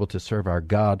are able to serve our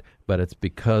God, but it's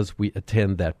because we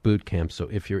attend that boot camp. So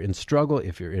if you're in struggle,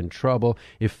 if you're in trouble,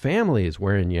 if family is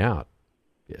wearing you out,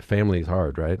 family is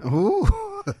hard, right? Ooh.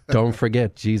 Don't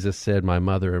forget, Jesus said, my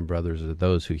mother and brothers are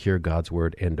those who hear God's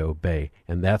word and obey,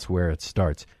 and that's where it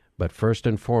starts. But first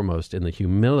and foremost, in the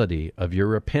humility of your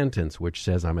repentance, which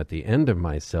says, I'm at the end of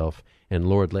myself, and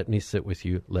Lord, let me sit with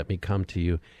you, let me come to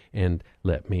you, and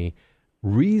let me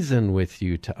reason with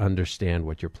you to understand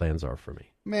what your plans are for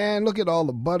me. Man, look at all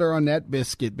the butter on that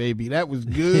biscuit, baby. That was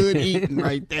good eating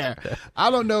right there.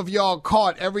 I don't know if y'all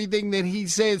caught everything that he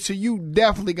said, so you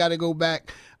definitely got to go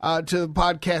back to the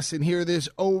podcast and hear this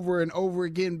over and over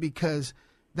again, because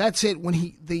that's it. When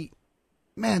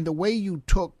the way you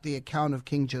took the account of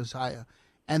King Josiah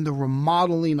and the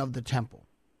remodeling of the temple,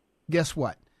 guess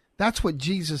what? That's what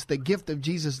Jesus, the gift of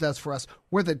Jesus, does for us.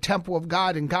 We're the temple of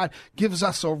God, and God gives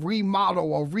us a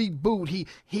remodel, a reboot.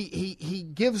 He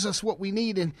gives us what we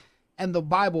need. And the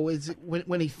Bible is,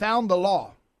 when he found the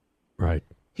law, right?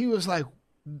 He was like,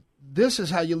 this is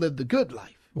how you live the good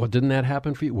life. Well, didn't that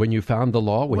happen for you when you found the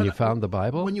law, when you found the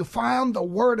Bible? When you found the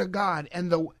Word of God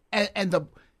and the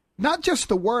not just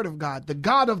the Word of God, the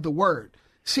God of the Word.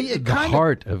 See, the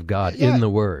heart of God in the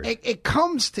Word. It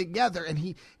comes together, and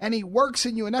he works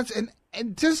in you,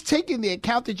 and just taking the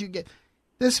account that you get.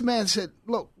 This man said,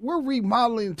 "Look, we're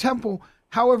remodeling the temple.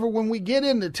 However, when we get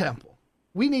in the temple,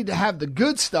 we need to have the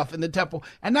good stuff in the temple,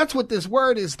 and that's what this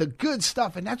Word is, the good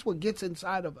stuff, and that's what gets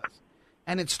inside of us,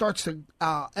 and it starts to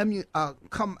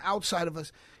come outside of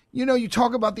us. You know, you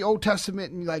talk about the Old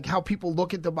Testament and like how people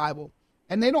look at the Bible,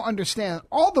 and they don't understand.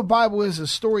 All the Bible is a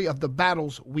story of the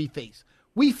battles we face.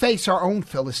 We face our own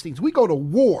Philistines. We go to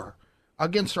war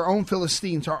against our own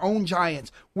Philistines, our own giants.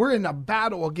 We're in a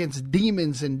battle against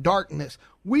demons and darkness.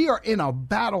 We are in a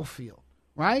battlefield,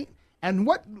 right? And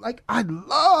I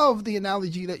love the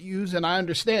analogy that you use, and I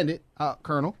understand it,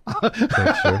 Colonel,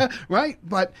 sure. Right?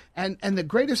 But, and the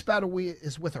greatest battle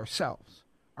is with ourselves,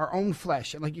 our own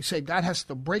flesh. And like you say, God has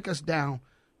to break us down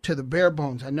to the bare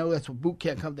bones. I know that's what boot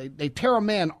camp comes. They tear a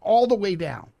man all the way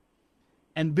down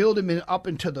and build him up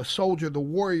into the soldier, the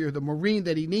warrior, the Marine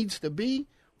that he needs to be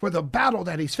for the battle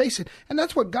that he's facing. And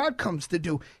that's what God comes to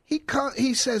do.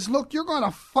 He says, look, you're going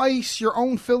to face your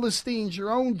own Philistines,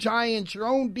 your own giants, your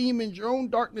own demons, your own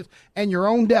darkness, and your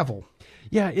own devil.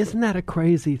 Yeah, isn't that a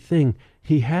crazy thing?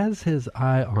 He has his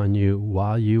eye on you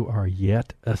while you are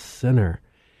yet a sinner.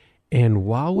 And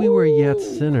while we were yet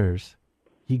sinners,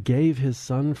 he gave his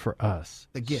son for us.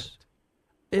 The gift.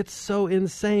 It's so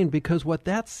insane, because what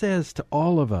that says to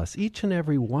all of us, each and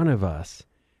every one of us,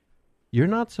 you're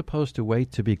not supposed to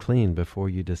wait to be clean before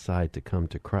you decide to come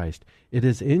to Christ. It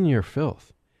is in your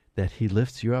filth that he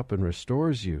lifts you up and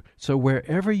restores you. So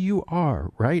wherever you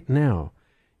are right now,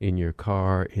 in your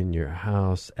car, in your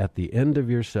house, at the end of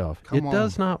yourself, it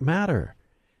does not matter.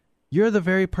 You're the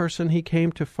very person he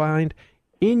came to find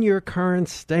in your current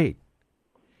state.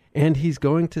 And he's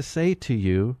going to say to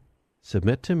you,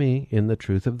 submit to me in the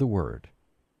truth of the Word.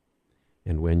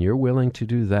 And when you're willing to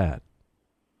do that,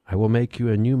 I will make you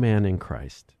a new man in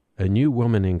Christ, a new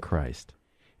woman in Christ.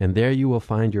 And there you will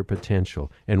find your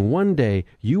potential. And one day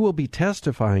you will be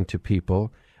testifying to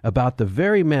people about the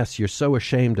very mess you're so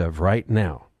ashamed of right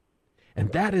now.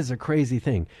 And that is a crazy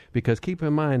thing, because keep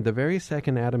in mind, the very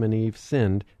second Adam and Eve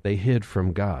sinned, they hid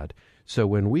from God. So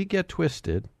when we get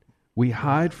twisted, we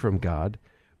hide from God.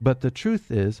 But the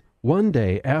truth is, one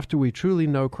day, after we truly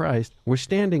know Christ, we're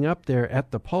standing up there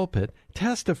at the pulpit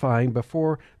testifying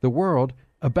before the world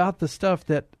about the stuff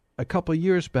that a couple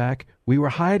years back we were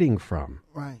hiding from.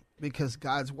 Right, because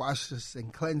God's washed us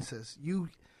and cleansed us. You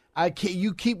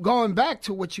keep going back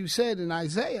to what you said in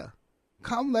Isaiah.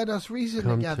 Come, let us reason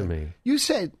together. Come to me. You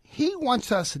said he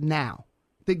wants us now.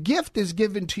 The gift is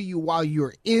given to you while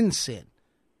you're in sin.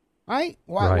 Right?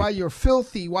 While you're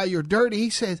filthy, while you're dirty. He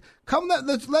says, come,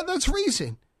 let's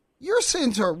reason. your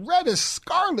sins are red as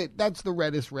scarlet. That's the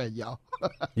reddest red, y'all.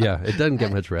 Yeah, it doesn't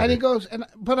get much redder. And he goes,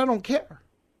 but I don't care,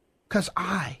 because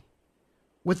I,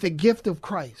 with the gift of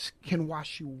Christ, can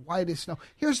wash you white as snow.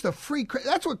 Here's the free.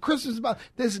 That's what Christmas is about.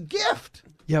 This gift.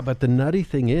 Yeah, but the nutty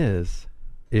thing is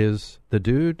the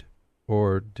dude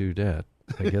or dudette,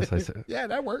 I guess I said. Yeah,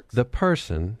 that works. The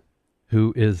person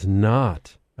who is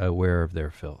not aware of their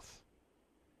filth,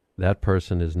 that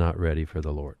person is not ready for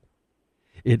the Lord.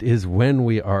 It is when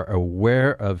we are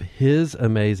aware of His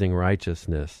amazing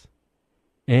righteousness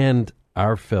and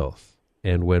our filth,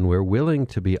 and when we're willing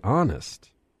to be honest,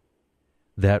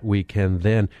 that we can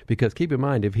then, because keep in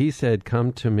mind, if He said,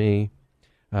 come to me,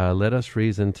 let us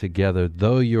reason together,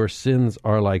 though your sins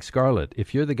are like scarlet.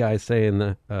 If you're the guy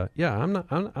saying,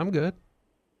 I'm good.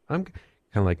 I'm kind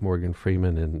of like Morgan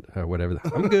Freeman and whatever.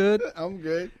 I'm good. I'm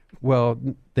good. Well,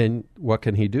 then what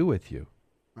can He do with you?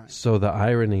 Right. So the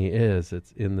irony is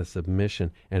it's in the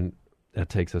submission, and that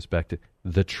takes us back to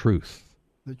the truth.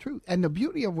 The truth. And the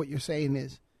beauty of what you're saying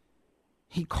is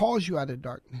He calls you out of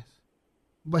darkness,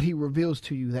 but He reveals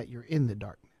to you that you're in the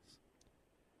darkness.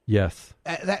 Yes.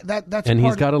 That's and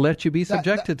He's got to let you be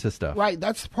subjected to stuff. Right.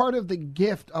 That's part of the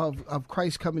gift of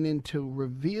Christ coming in to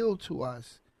reveal to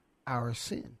us our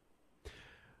sin.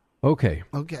 Okay.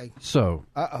 So,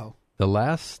 the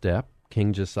last step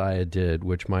King Josiah did,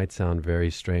 which might sound very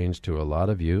strange to a lot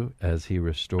of you, as he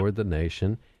restored the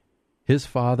nation, his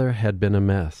father had been a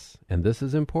mess. And this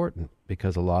is important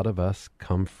because a lot of us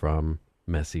come from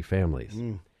messy families.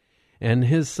 And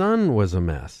his son was a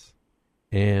mess.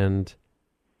 And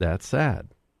that's sad.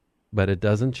 But it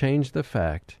doesn't change the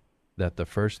fact that the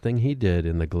first thing he did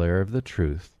in the glare of the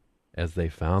truth, as they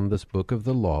found this book of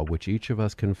the law, which each of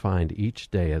us can find each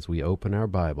day as we open our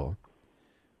Bible,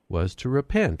 was to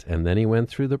repent. And then he went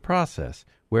through the process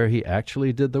where he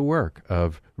actually did the work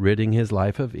of ridding his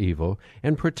life of evil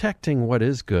and protecting what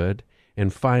is good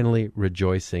and finally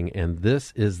rejoicing. And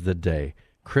this is the day,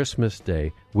 Christmas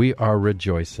Day, we are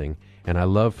rejoicing. And I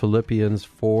love Philippians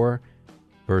 4,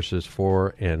 verses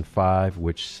 4 and 5,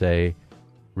 which say,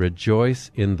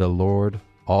 rejoice in the Lord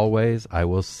always. I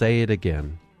will say it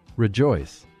again.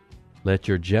 Rejoice. Let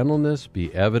your gentleness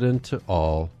be evident to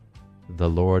all. The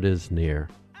Lord is near.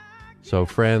 So,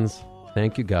 friends,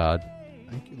 thank you, God.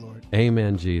 Thank you, Lord.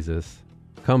 Amen, Jesus.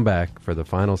 Come back for the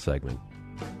final segment.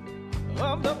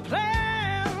 Of the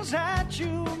plans that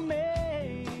you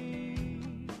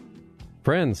made.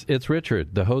 Friends, it's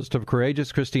Richard, the host of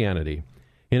Courageous Christianity.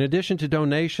 In addition to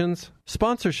donations,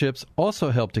 sponsorships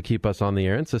also help to keep us on the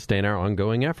air and sustain our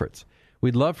ongoing efforts.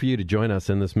 We'd love for you to join us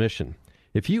in this mission.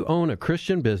 If you own a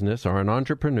Christian business or an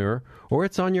entrepreneur, or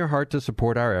it's on your heart to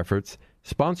support our efforts,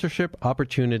 sponsorship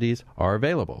opportunities are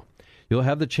available. You'll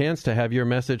have the chance to have your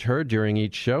message heard during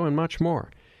each show and much more.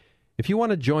 If you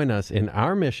want to join us in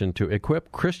our mission to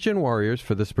equip Christian warriors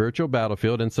for the spiritual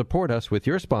battlefield and support us with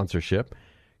your sponsorship,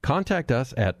 contact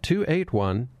us at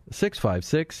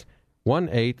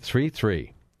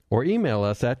 281-656-1833 or email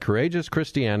us at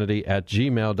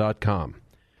courageouschristianity@gmail.com.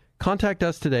 Contact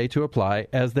us today to apply,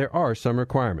 as there are some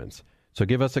requirements. So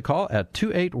give us a call at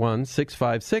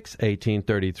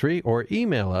 281-656-1833 or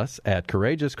email us at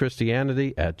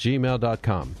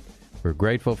courageouschristianity@gmail.com. We're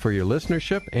grateful for your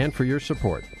listenership and for your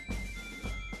support.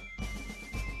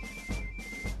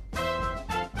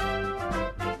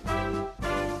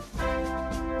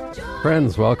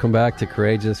 Friends, welcome back to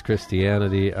Courageous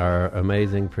Christianity. Our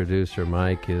amazing producer,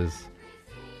 Mike, is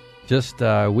just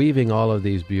weaving all of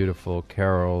these beautiful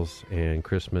carols and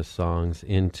Christmas songs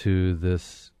into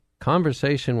this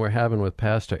conversation we're having with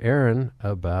Pastor Aaron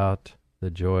about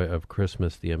the joy of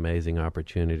Christmas, the amazing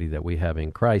opportunity that we have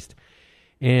in Christ.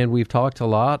 And we've talked a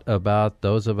lot about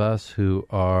those of us who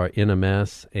are in a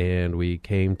mess, and we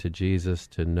came to Jesus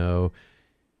to know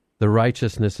the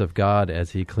righteousness of God as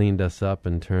He cleaned us up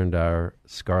and turned our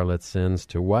scarlet sins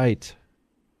to white.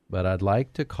 But I'd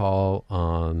like to call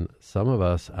on some of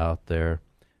us out there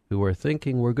who are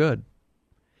thinking we're good.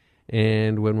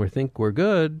 And when we think we're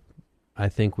good, I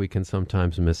think we can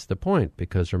sometimes miss the point,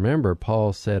 because remember,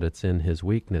 Paul said it's in his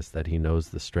weakness that he knows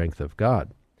the strength of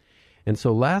God. And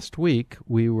so last week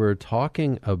we were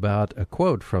talking about a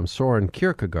quote from Soren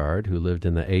Kierkegaard, who lived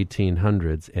in the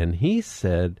 1800s, and he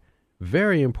said,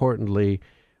 very importantly,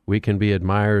 we can be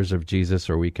admirers of Jesus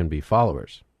or we can be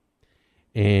followers.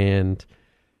 And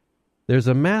there's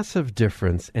a massive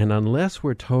difference, and unless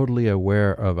we're totally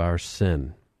aware of our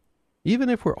sin, even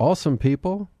if we're awesome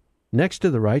people, next to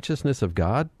the righteousness of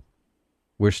God,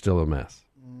 we're still a mess.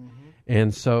 Mm-hmm.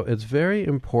 And so it's very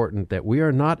important that we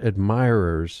are not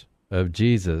admirers of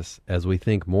Jesus as we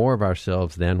think more of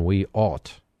ourselves than we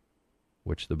ought,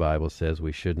 which the Bible says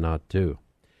we should not do.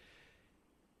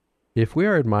 If we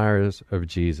are admirers of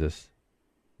Jesus,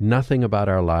 nothing about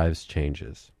our lives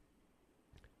changes.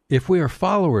 If we are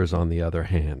followers, on the other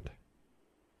hand,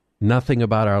 nothing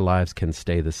about our lives can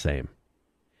stay the same.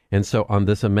 And so on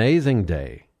this amazing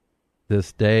day,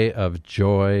 this day of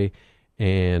joy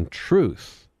and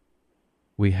truth,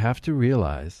 we have to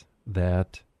realize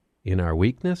that in our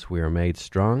weakness we are made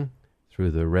strong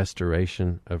through the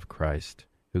restoration of Christ,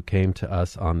 who came to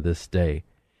us on this day.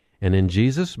 And in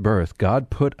Jesus' birth, God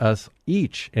put us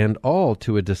each and all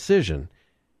to a decision.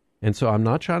 And so I'm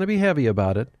not trying to be heavy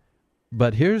about it,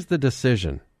 but here's the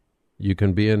decision. You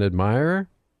can be an admirer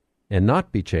and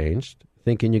not be changed,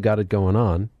 thinking you got it going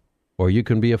on, or you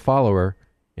can be a follower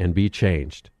and be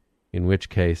changed, in which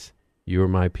case you are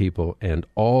my people, and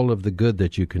all of the good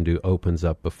that you can do opens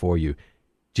up before you.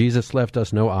 Jesus left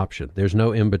us no option. There's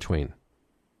no in-between.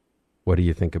 What do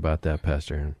you think about that,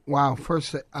 Pastor Aaron? Wow.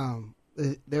 First,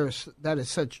 that is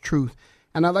such truth.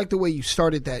 And I like the way you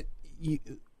started that.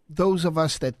 Those of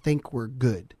us that think we're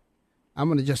good. I'm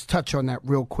going to just touch on that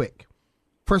real quick.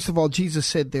 First of all, Jesus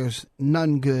said there's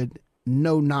none good,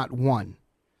 no, not one.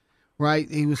 Right?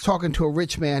 He was talking to a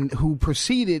rich man who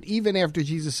proceeded, even after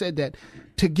Jesus said that,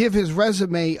 to give his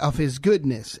resume of his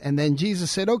goodness. And then Jesus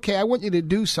said, okay, I want you to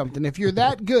do something. If you're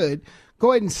that good,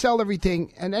 go ahead and sell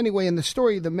everything. And anyway, in the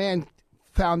story, the man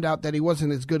found out that he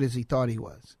wasn't as good as he thought he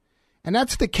was. And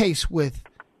that's the case with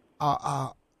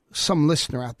some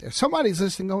listener out there. Somebody's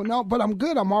listening going, no, but I'm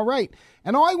good. I'm all right.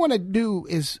 And all I want to do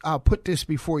is put this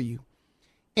before you.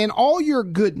 In all your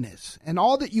goodness and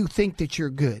all that you think that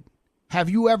you're good, have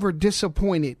you ever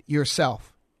disappointed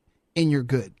yourself in your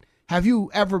good? Have you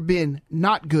ever been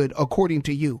not good according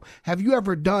to you? Have you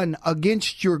ever done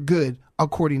against your good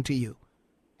according to you?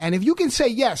 And if you can say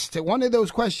yes to one of those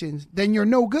questions, then you're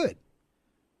no good.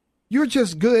 You're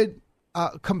just good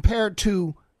compared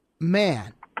to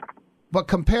man. But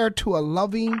compared to a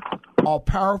loving,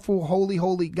 all-powerful,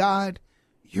 holy God,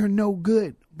 you're no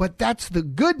good. But that's the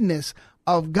goodness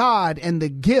of God and the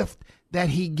gift that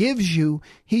he gives you.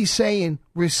 He's saying,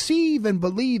 receive and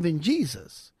believe in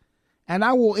Jesus, and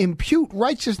I will impute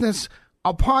righteousness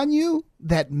upon you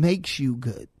that makes you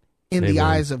good in the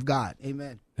eyes of God.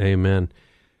 Amen. Amen.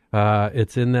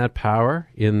 It's in that power,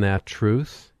 in that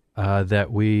truth,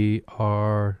 that we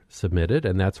are submitted,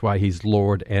 and that's why he's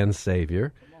Lord and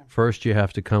Savior. First, you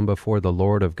have to come before the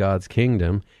Lord of God's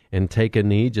kingdom and take a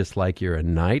knee, just like you're a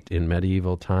knight in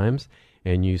medieval times,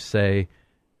 and you say,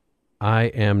 I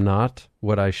am not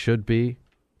what I should be.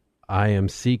 I am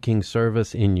seeking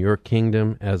service in your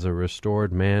kingdom as a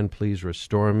restored man. Please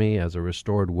restore me. As a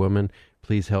restored woman,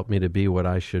 please help me to be what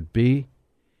I should be.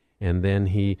 And then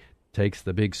he takes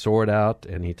the big sword out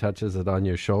and he touches it on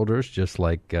your shoulders, just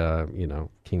like,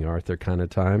 King Arthur kind of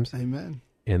times. Amen.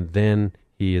 And then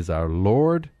he is our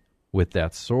Lord with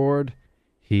that sword.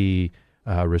 He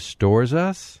restores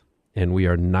us, and we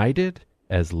are knighted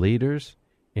as leaders,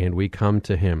 and we come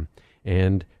to him.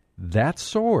 And that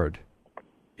sword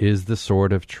is the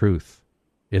sword of truth.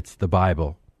 It's the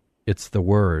Bible. It's the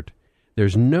Word.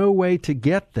 There's no way to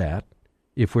get that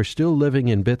if we're still living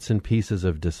in bits and pieces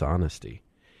of dishonesty.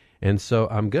 And so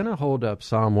I'm going to hold up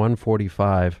Psalm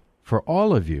 145 for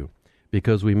all of you,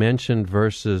 because we mentioned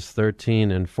verses 13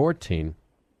 and 14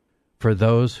 for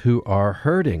those who are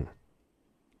hurting.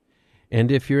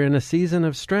 And if you're in a season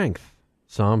of strength,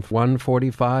 Psalm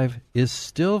 145 is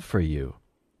still for you,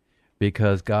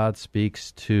 because God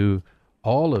speaks to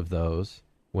all of those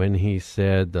when he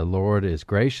said, the Lord is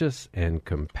gracious and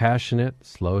compassionate,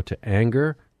 slow to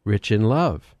anger, rich in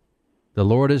love. The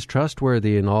Lord is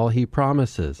trustworthy in all he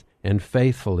promises and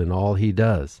faithful in all he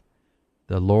does.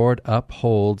 The Lord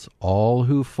upholds all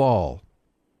who fall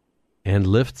and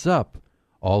lifts up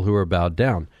all who are bowed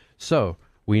down. So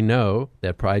we know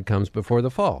that pride comes before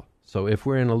the fall. So if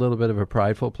we're in a little bit of a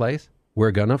prideful place,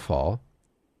 we're going to fall.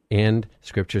 And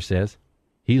Scripture says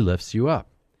he lifts you up.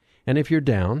 And if you're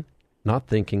down, not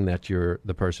thinking that you're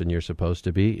the person you're supposed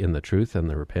to be in the truth and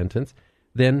the repentance,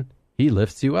 then he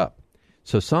lifts you up.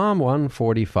 So Psalm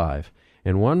 145,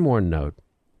 and one more note,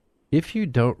 if you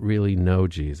don't really know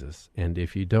Jesus, and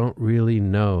if you don't really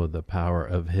know the power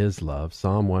of his love,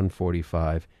 Psalm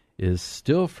 145 is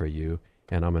still for you.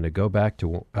 And I'm going to go back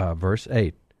to verse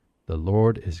 8. The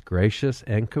Lord is gracious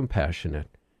and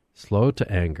compassionate, slow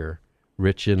to anger,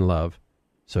 rich in love.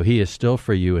 So he is still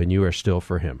for you, and you are still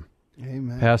for him.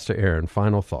 Amen. Pastor Aaron,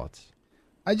 final thoughts.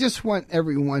 I just want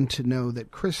everyone to know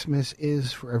that Christmas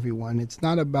is for everyone. It's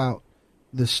not about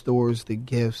the stores, the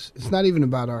gifts. It's not even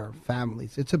about our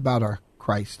families. It's about our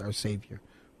Christ, our Savior.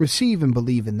 Receive and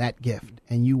believe in that gift,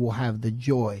 and you will have the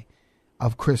joy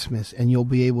of Christmas, and you'll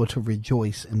be able to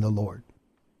rejoice in the Lord.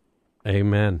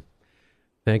 Amen.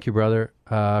 Thank you, brother.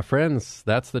 Friends,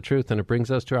 that's the truth, and it brings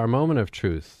us to our moment of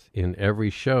truth. In every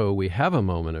show, we have a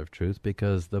moment of truth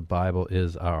because the Bible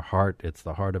is our heart. It's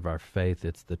the heart of our faith.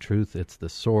 It's the truth. It's the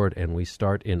sword, and we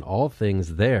start in all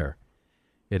things there.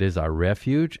 It is our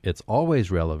refuge. It's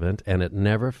always relevant, and it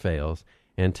never fails.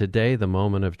 And today, the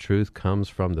moment of truth comes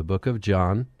from the book of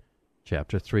John,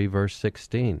 chapter 3, verse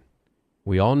 16.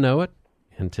 We all know it,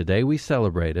 and today we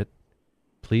celebrate it.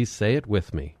 Please say it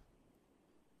with me.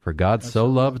 For God so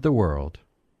loved the world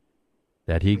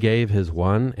that he gave his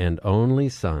one and only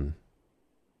Son,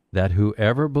 that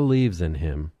whoever believes in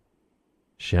him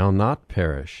shall not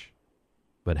perish,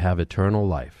 but have eternal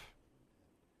life.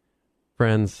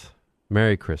 Friends,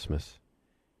 Merry Christmas.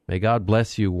 May God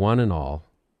bless you one and all.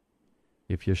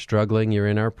 If you're struggling, you're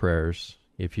in our prayers.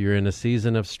 If you're in a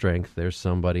season of strength, there's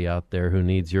somebody out there who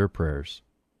needs your prayers.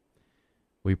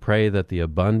 We pray that the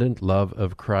abundant love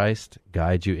of Christ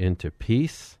guide you into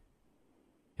peace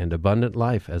and abundant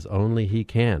life as only he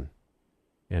can.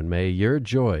 And may your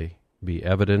joy be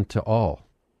evident to all.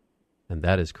 And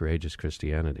that is Courageous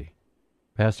Christianity.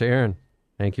 Pastor Aaron,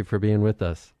 thank you for being with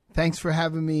us. Thanks for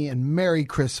having me, and Merry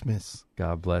Christmas.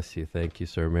 God bless you. Thank you,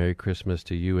 sir. Merry Christmas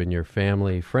to you and your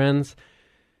family. Friends,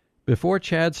 before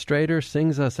Chad Strader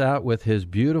sings us out with his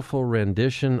beautiful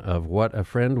rendition of What a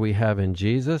Friend We Have in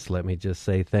Jesus, let me just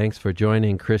say thanks for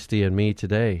joining Christy and me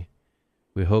today.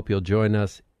 We hope you'll join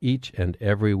us each and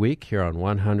every week here on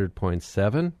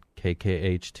 100.7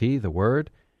 KKHT, the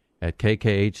word, at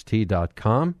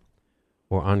kkht.com,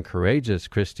 or on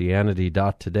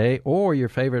courageouschristianity.today, or your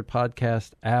favorite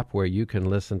podcast app where you can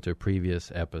listen to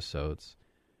previous episodes.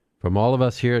 From all of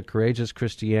us here at Courageous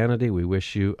Christianity, we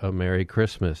wish you a Merry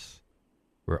Christmas.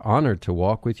 We're honored to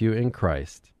walk with you in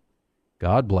Christ.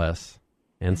 God bless,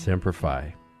 and Semper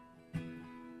Fi.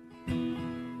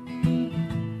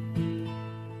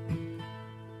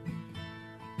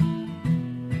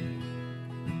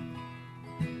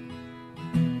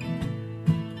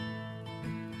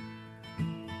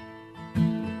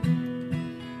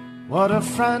 What a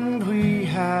friend we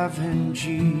have in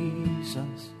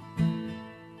Jesus.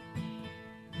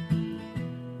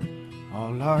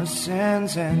 All our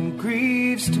sins and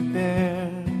griefs to bear.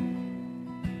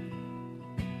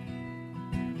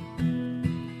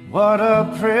 What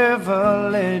a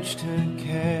privilege to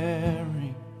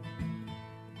carry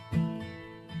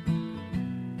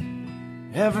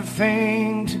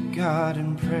everything to God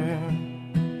in prayer.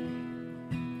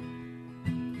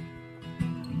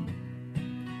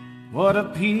 What a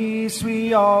peace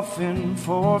we often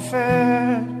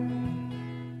forfeit.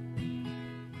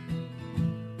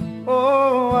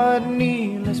 Oh, what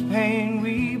needless pain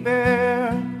we bear.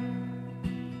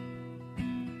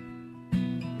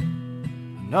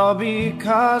 And all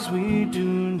because we do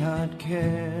not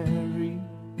carry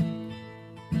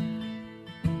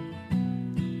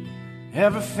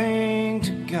everything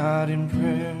to God in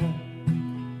prayer.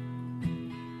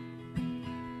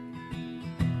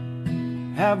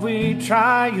 Have we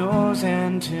trials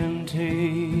and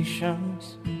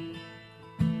temptations?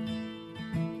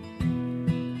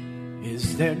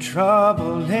 Is there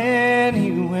trouble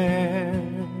anywhere?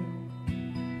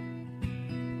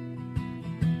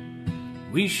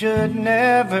 We should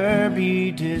never be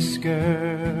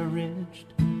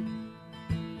discouraged.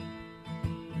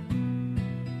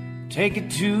 Take it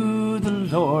to the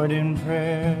Lord in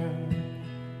prayer.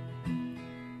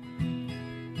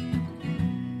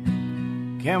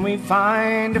 Can we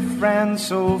find a friend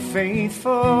so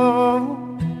faithful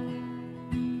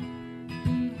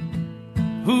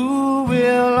who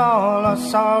will all our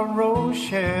sorrow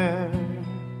share?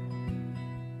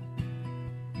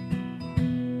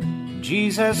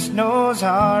 Jesus knows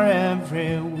our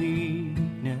every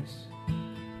weakness.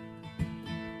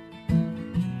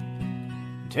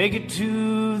 Take it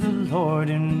to the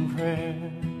Lord in prayer.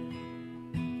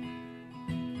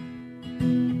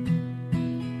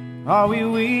 Are we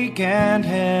weak and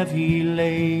heavy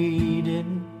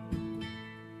laden,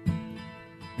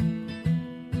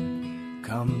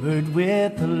 cumbered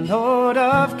with a load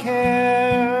of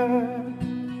care?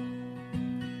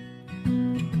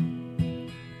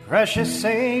 Precious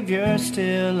Savior,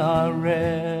 still our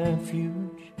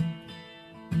refuge.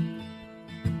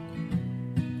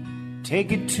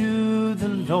 Take it to the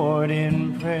Lord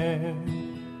in prayer.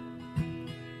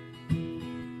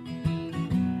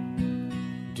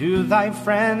 Do thy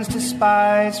friends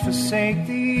despise, forsake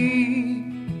thee?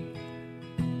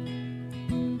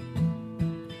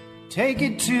 Take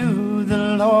it to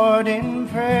the Lord in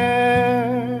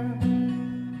prayer.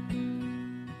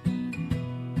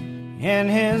 In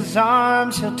his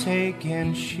arms he'll take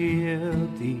and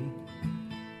shield thee.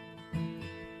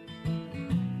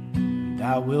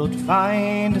 thou wilt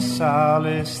find a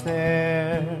solace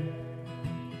there.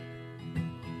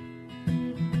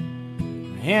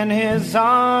 In his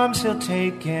arms he'll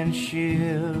take and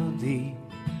shield thee.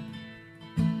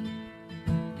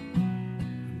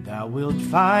 Thou wilt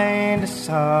find a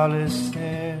solace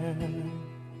there.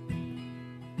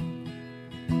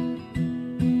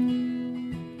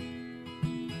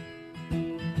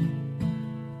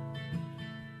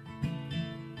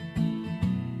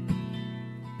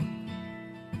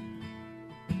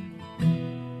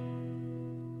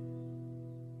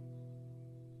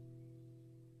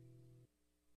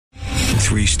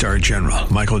 3-star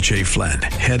General Michael J. Flynn,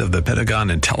 head of the Pentagon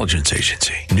Intelligence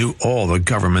Agency, knew all the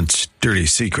government's dirty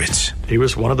secrets. He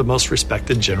was one of the most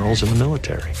respected generals in the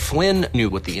military. Flynn knew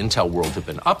what the intel world had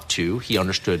been up to. He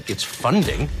understood its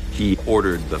funding. He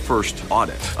ordered the first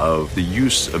audit of the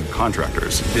use of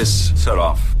contractors. This set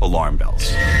off alarm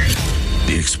bells.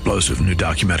 The explosive new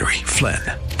documentary, Flynn,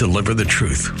 Deliver the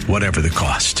Truth, Whatever the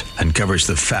Cost, uncovers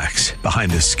the facts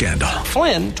behind this scandal.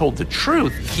 Flynn told the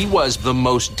truth. He was the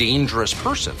most dangerous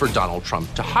person for Donald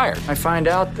Trump to hire. I find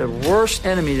out the worst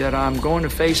enemy that I'm going to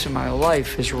face in my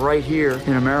life is right here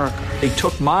in America. They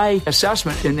took my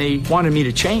assessment and they wanted me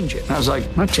to change it. And I was like,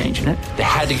 I'm not changing it. They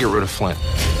had to get rid of Flynn.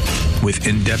 With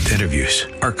in-depth interviews,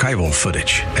 archival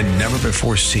footage, and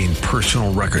never-before-seen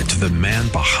personal records of the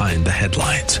man behind the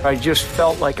headlines. I just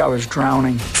felt like I was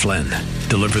drowning. Flynn,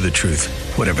 Deliver the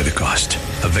Truth, Whatever the Cost.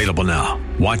 Available now.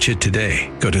 Watch it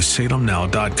today. Go to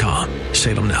salemnow.com.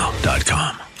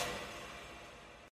 salemnow.com.